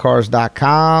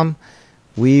RacersAndRentalCars.com.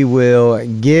 We will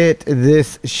get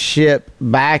this ship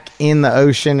back in the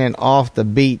ocean and off the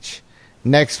beach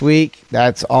next week.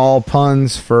 That's all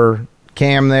puns for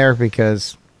Cam there,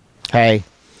 because, hey,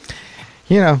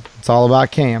 it's all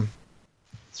about Cam.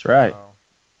 That's right.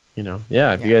 If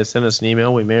you guys send us an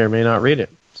email, we may or may not read it.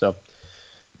 So,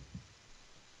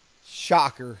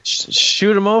 shocker.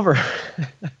 Shoot them over.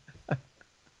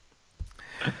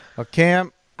 Well,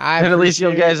 Cam, and at least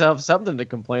you guys have something to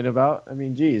complain about. I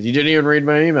mean, geez, you didn't even read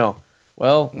my email.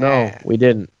 Well, no, we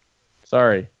didn't.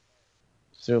 Sorry.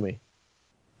 Sue me.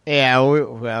 Yeah,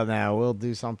 we'll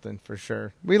do something for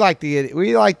sure. We like the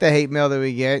hate mail that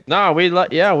we get. No, we love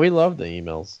the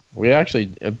emails. We actually,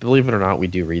 believe it or not, we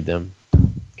do read them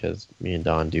because me and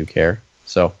Don do care.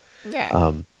 So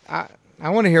yeah, I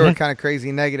want to hear what kind of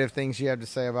crazy negative things you have to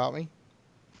say about me.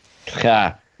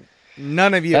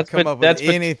 None of you have come up with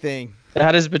anything.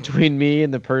 That is between me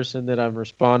and the person that I'm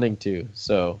responding to.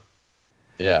 So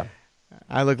yeah.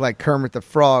 I look like Kermit the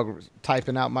Frog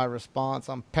typing out my response.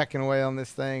 I'm pecking away on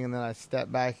this thing, and then I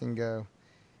step back and go,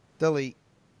 delete.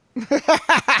 Then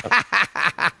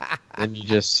you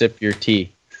just sip your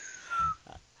tea.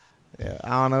 Yeah, I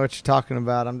don't know what you're talking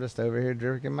about. I'm just over here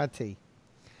drinking my tea.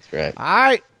 That's right. All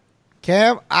right,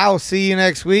 Cam, I'll see you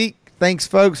next week. Thanks,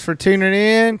 folks, for tuning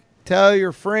in. Tell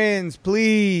your friends,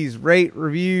 please rate,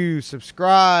 review,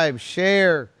 subscribe,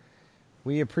 share.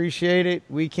 We appreciate it.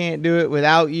 We can't do it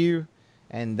without you.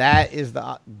 And that is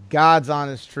the God's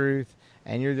honest truth.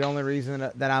 And you're the only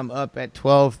reason that I'm up at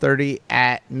 12:30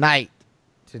 at night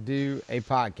to do a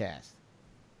podcast.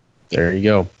 There you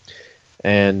go.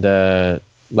 And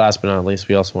last but not least,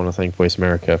 we also want to thank Voice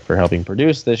America for helping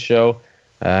produce this show.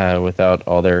 Without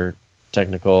all their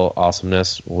technical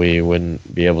awesomeness, we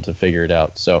wouldn't be able to figure it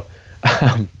out. So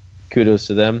kudos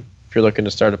to them. If you're looking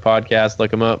to start a podcast,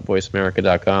 look them up,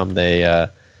 voiceamerica.com.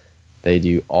 They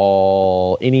do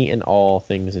any and all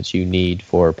things that you need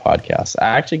for podcasts. I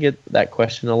actually get that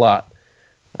question a lot.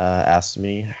 Asked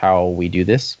me how we do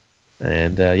this.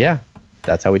 And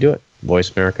that's how we do it,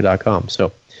 voiceamerica.com.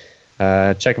 So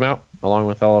check them out along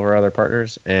with all of our other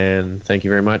partners. And thank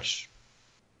you very much.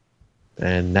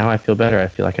 And now I feel better. I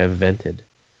feel like I've vented.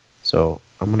 So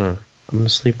I'm gonna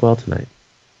sleep well tonight.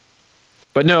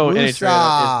 But no,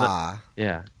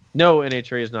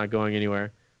 NHRA is not going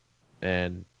anywhere.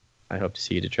 And I hope to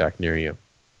see you at a track near you.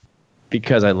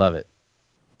 Because I love it.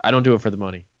 I don't do it for the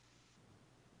money.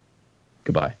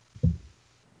 Goodbye.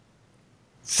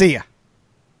 See ya.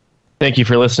 Thank you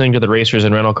for listening to the Racers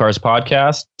and Rental Cars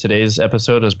podcast. Today's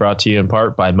episode is brought to you in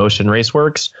part by Motion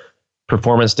Raceworks,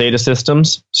 Performance Data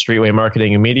Systems, Streetway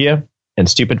Marketing and Media, and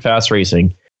Stupid Fast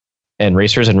Racing, and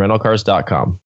RacersAndRentalCars.com.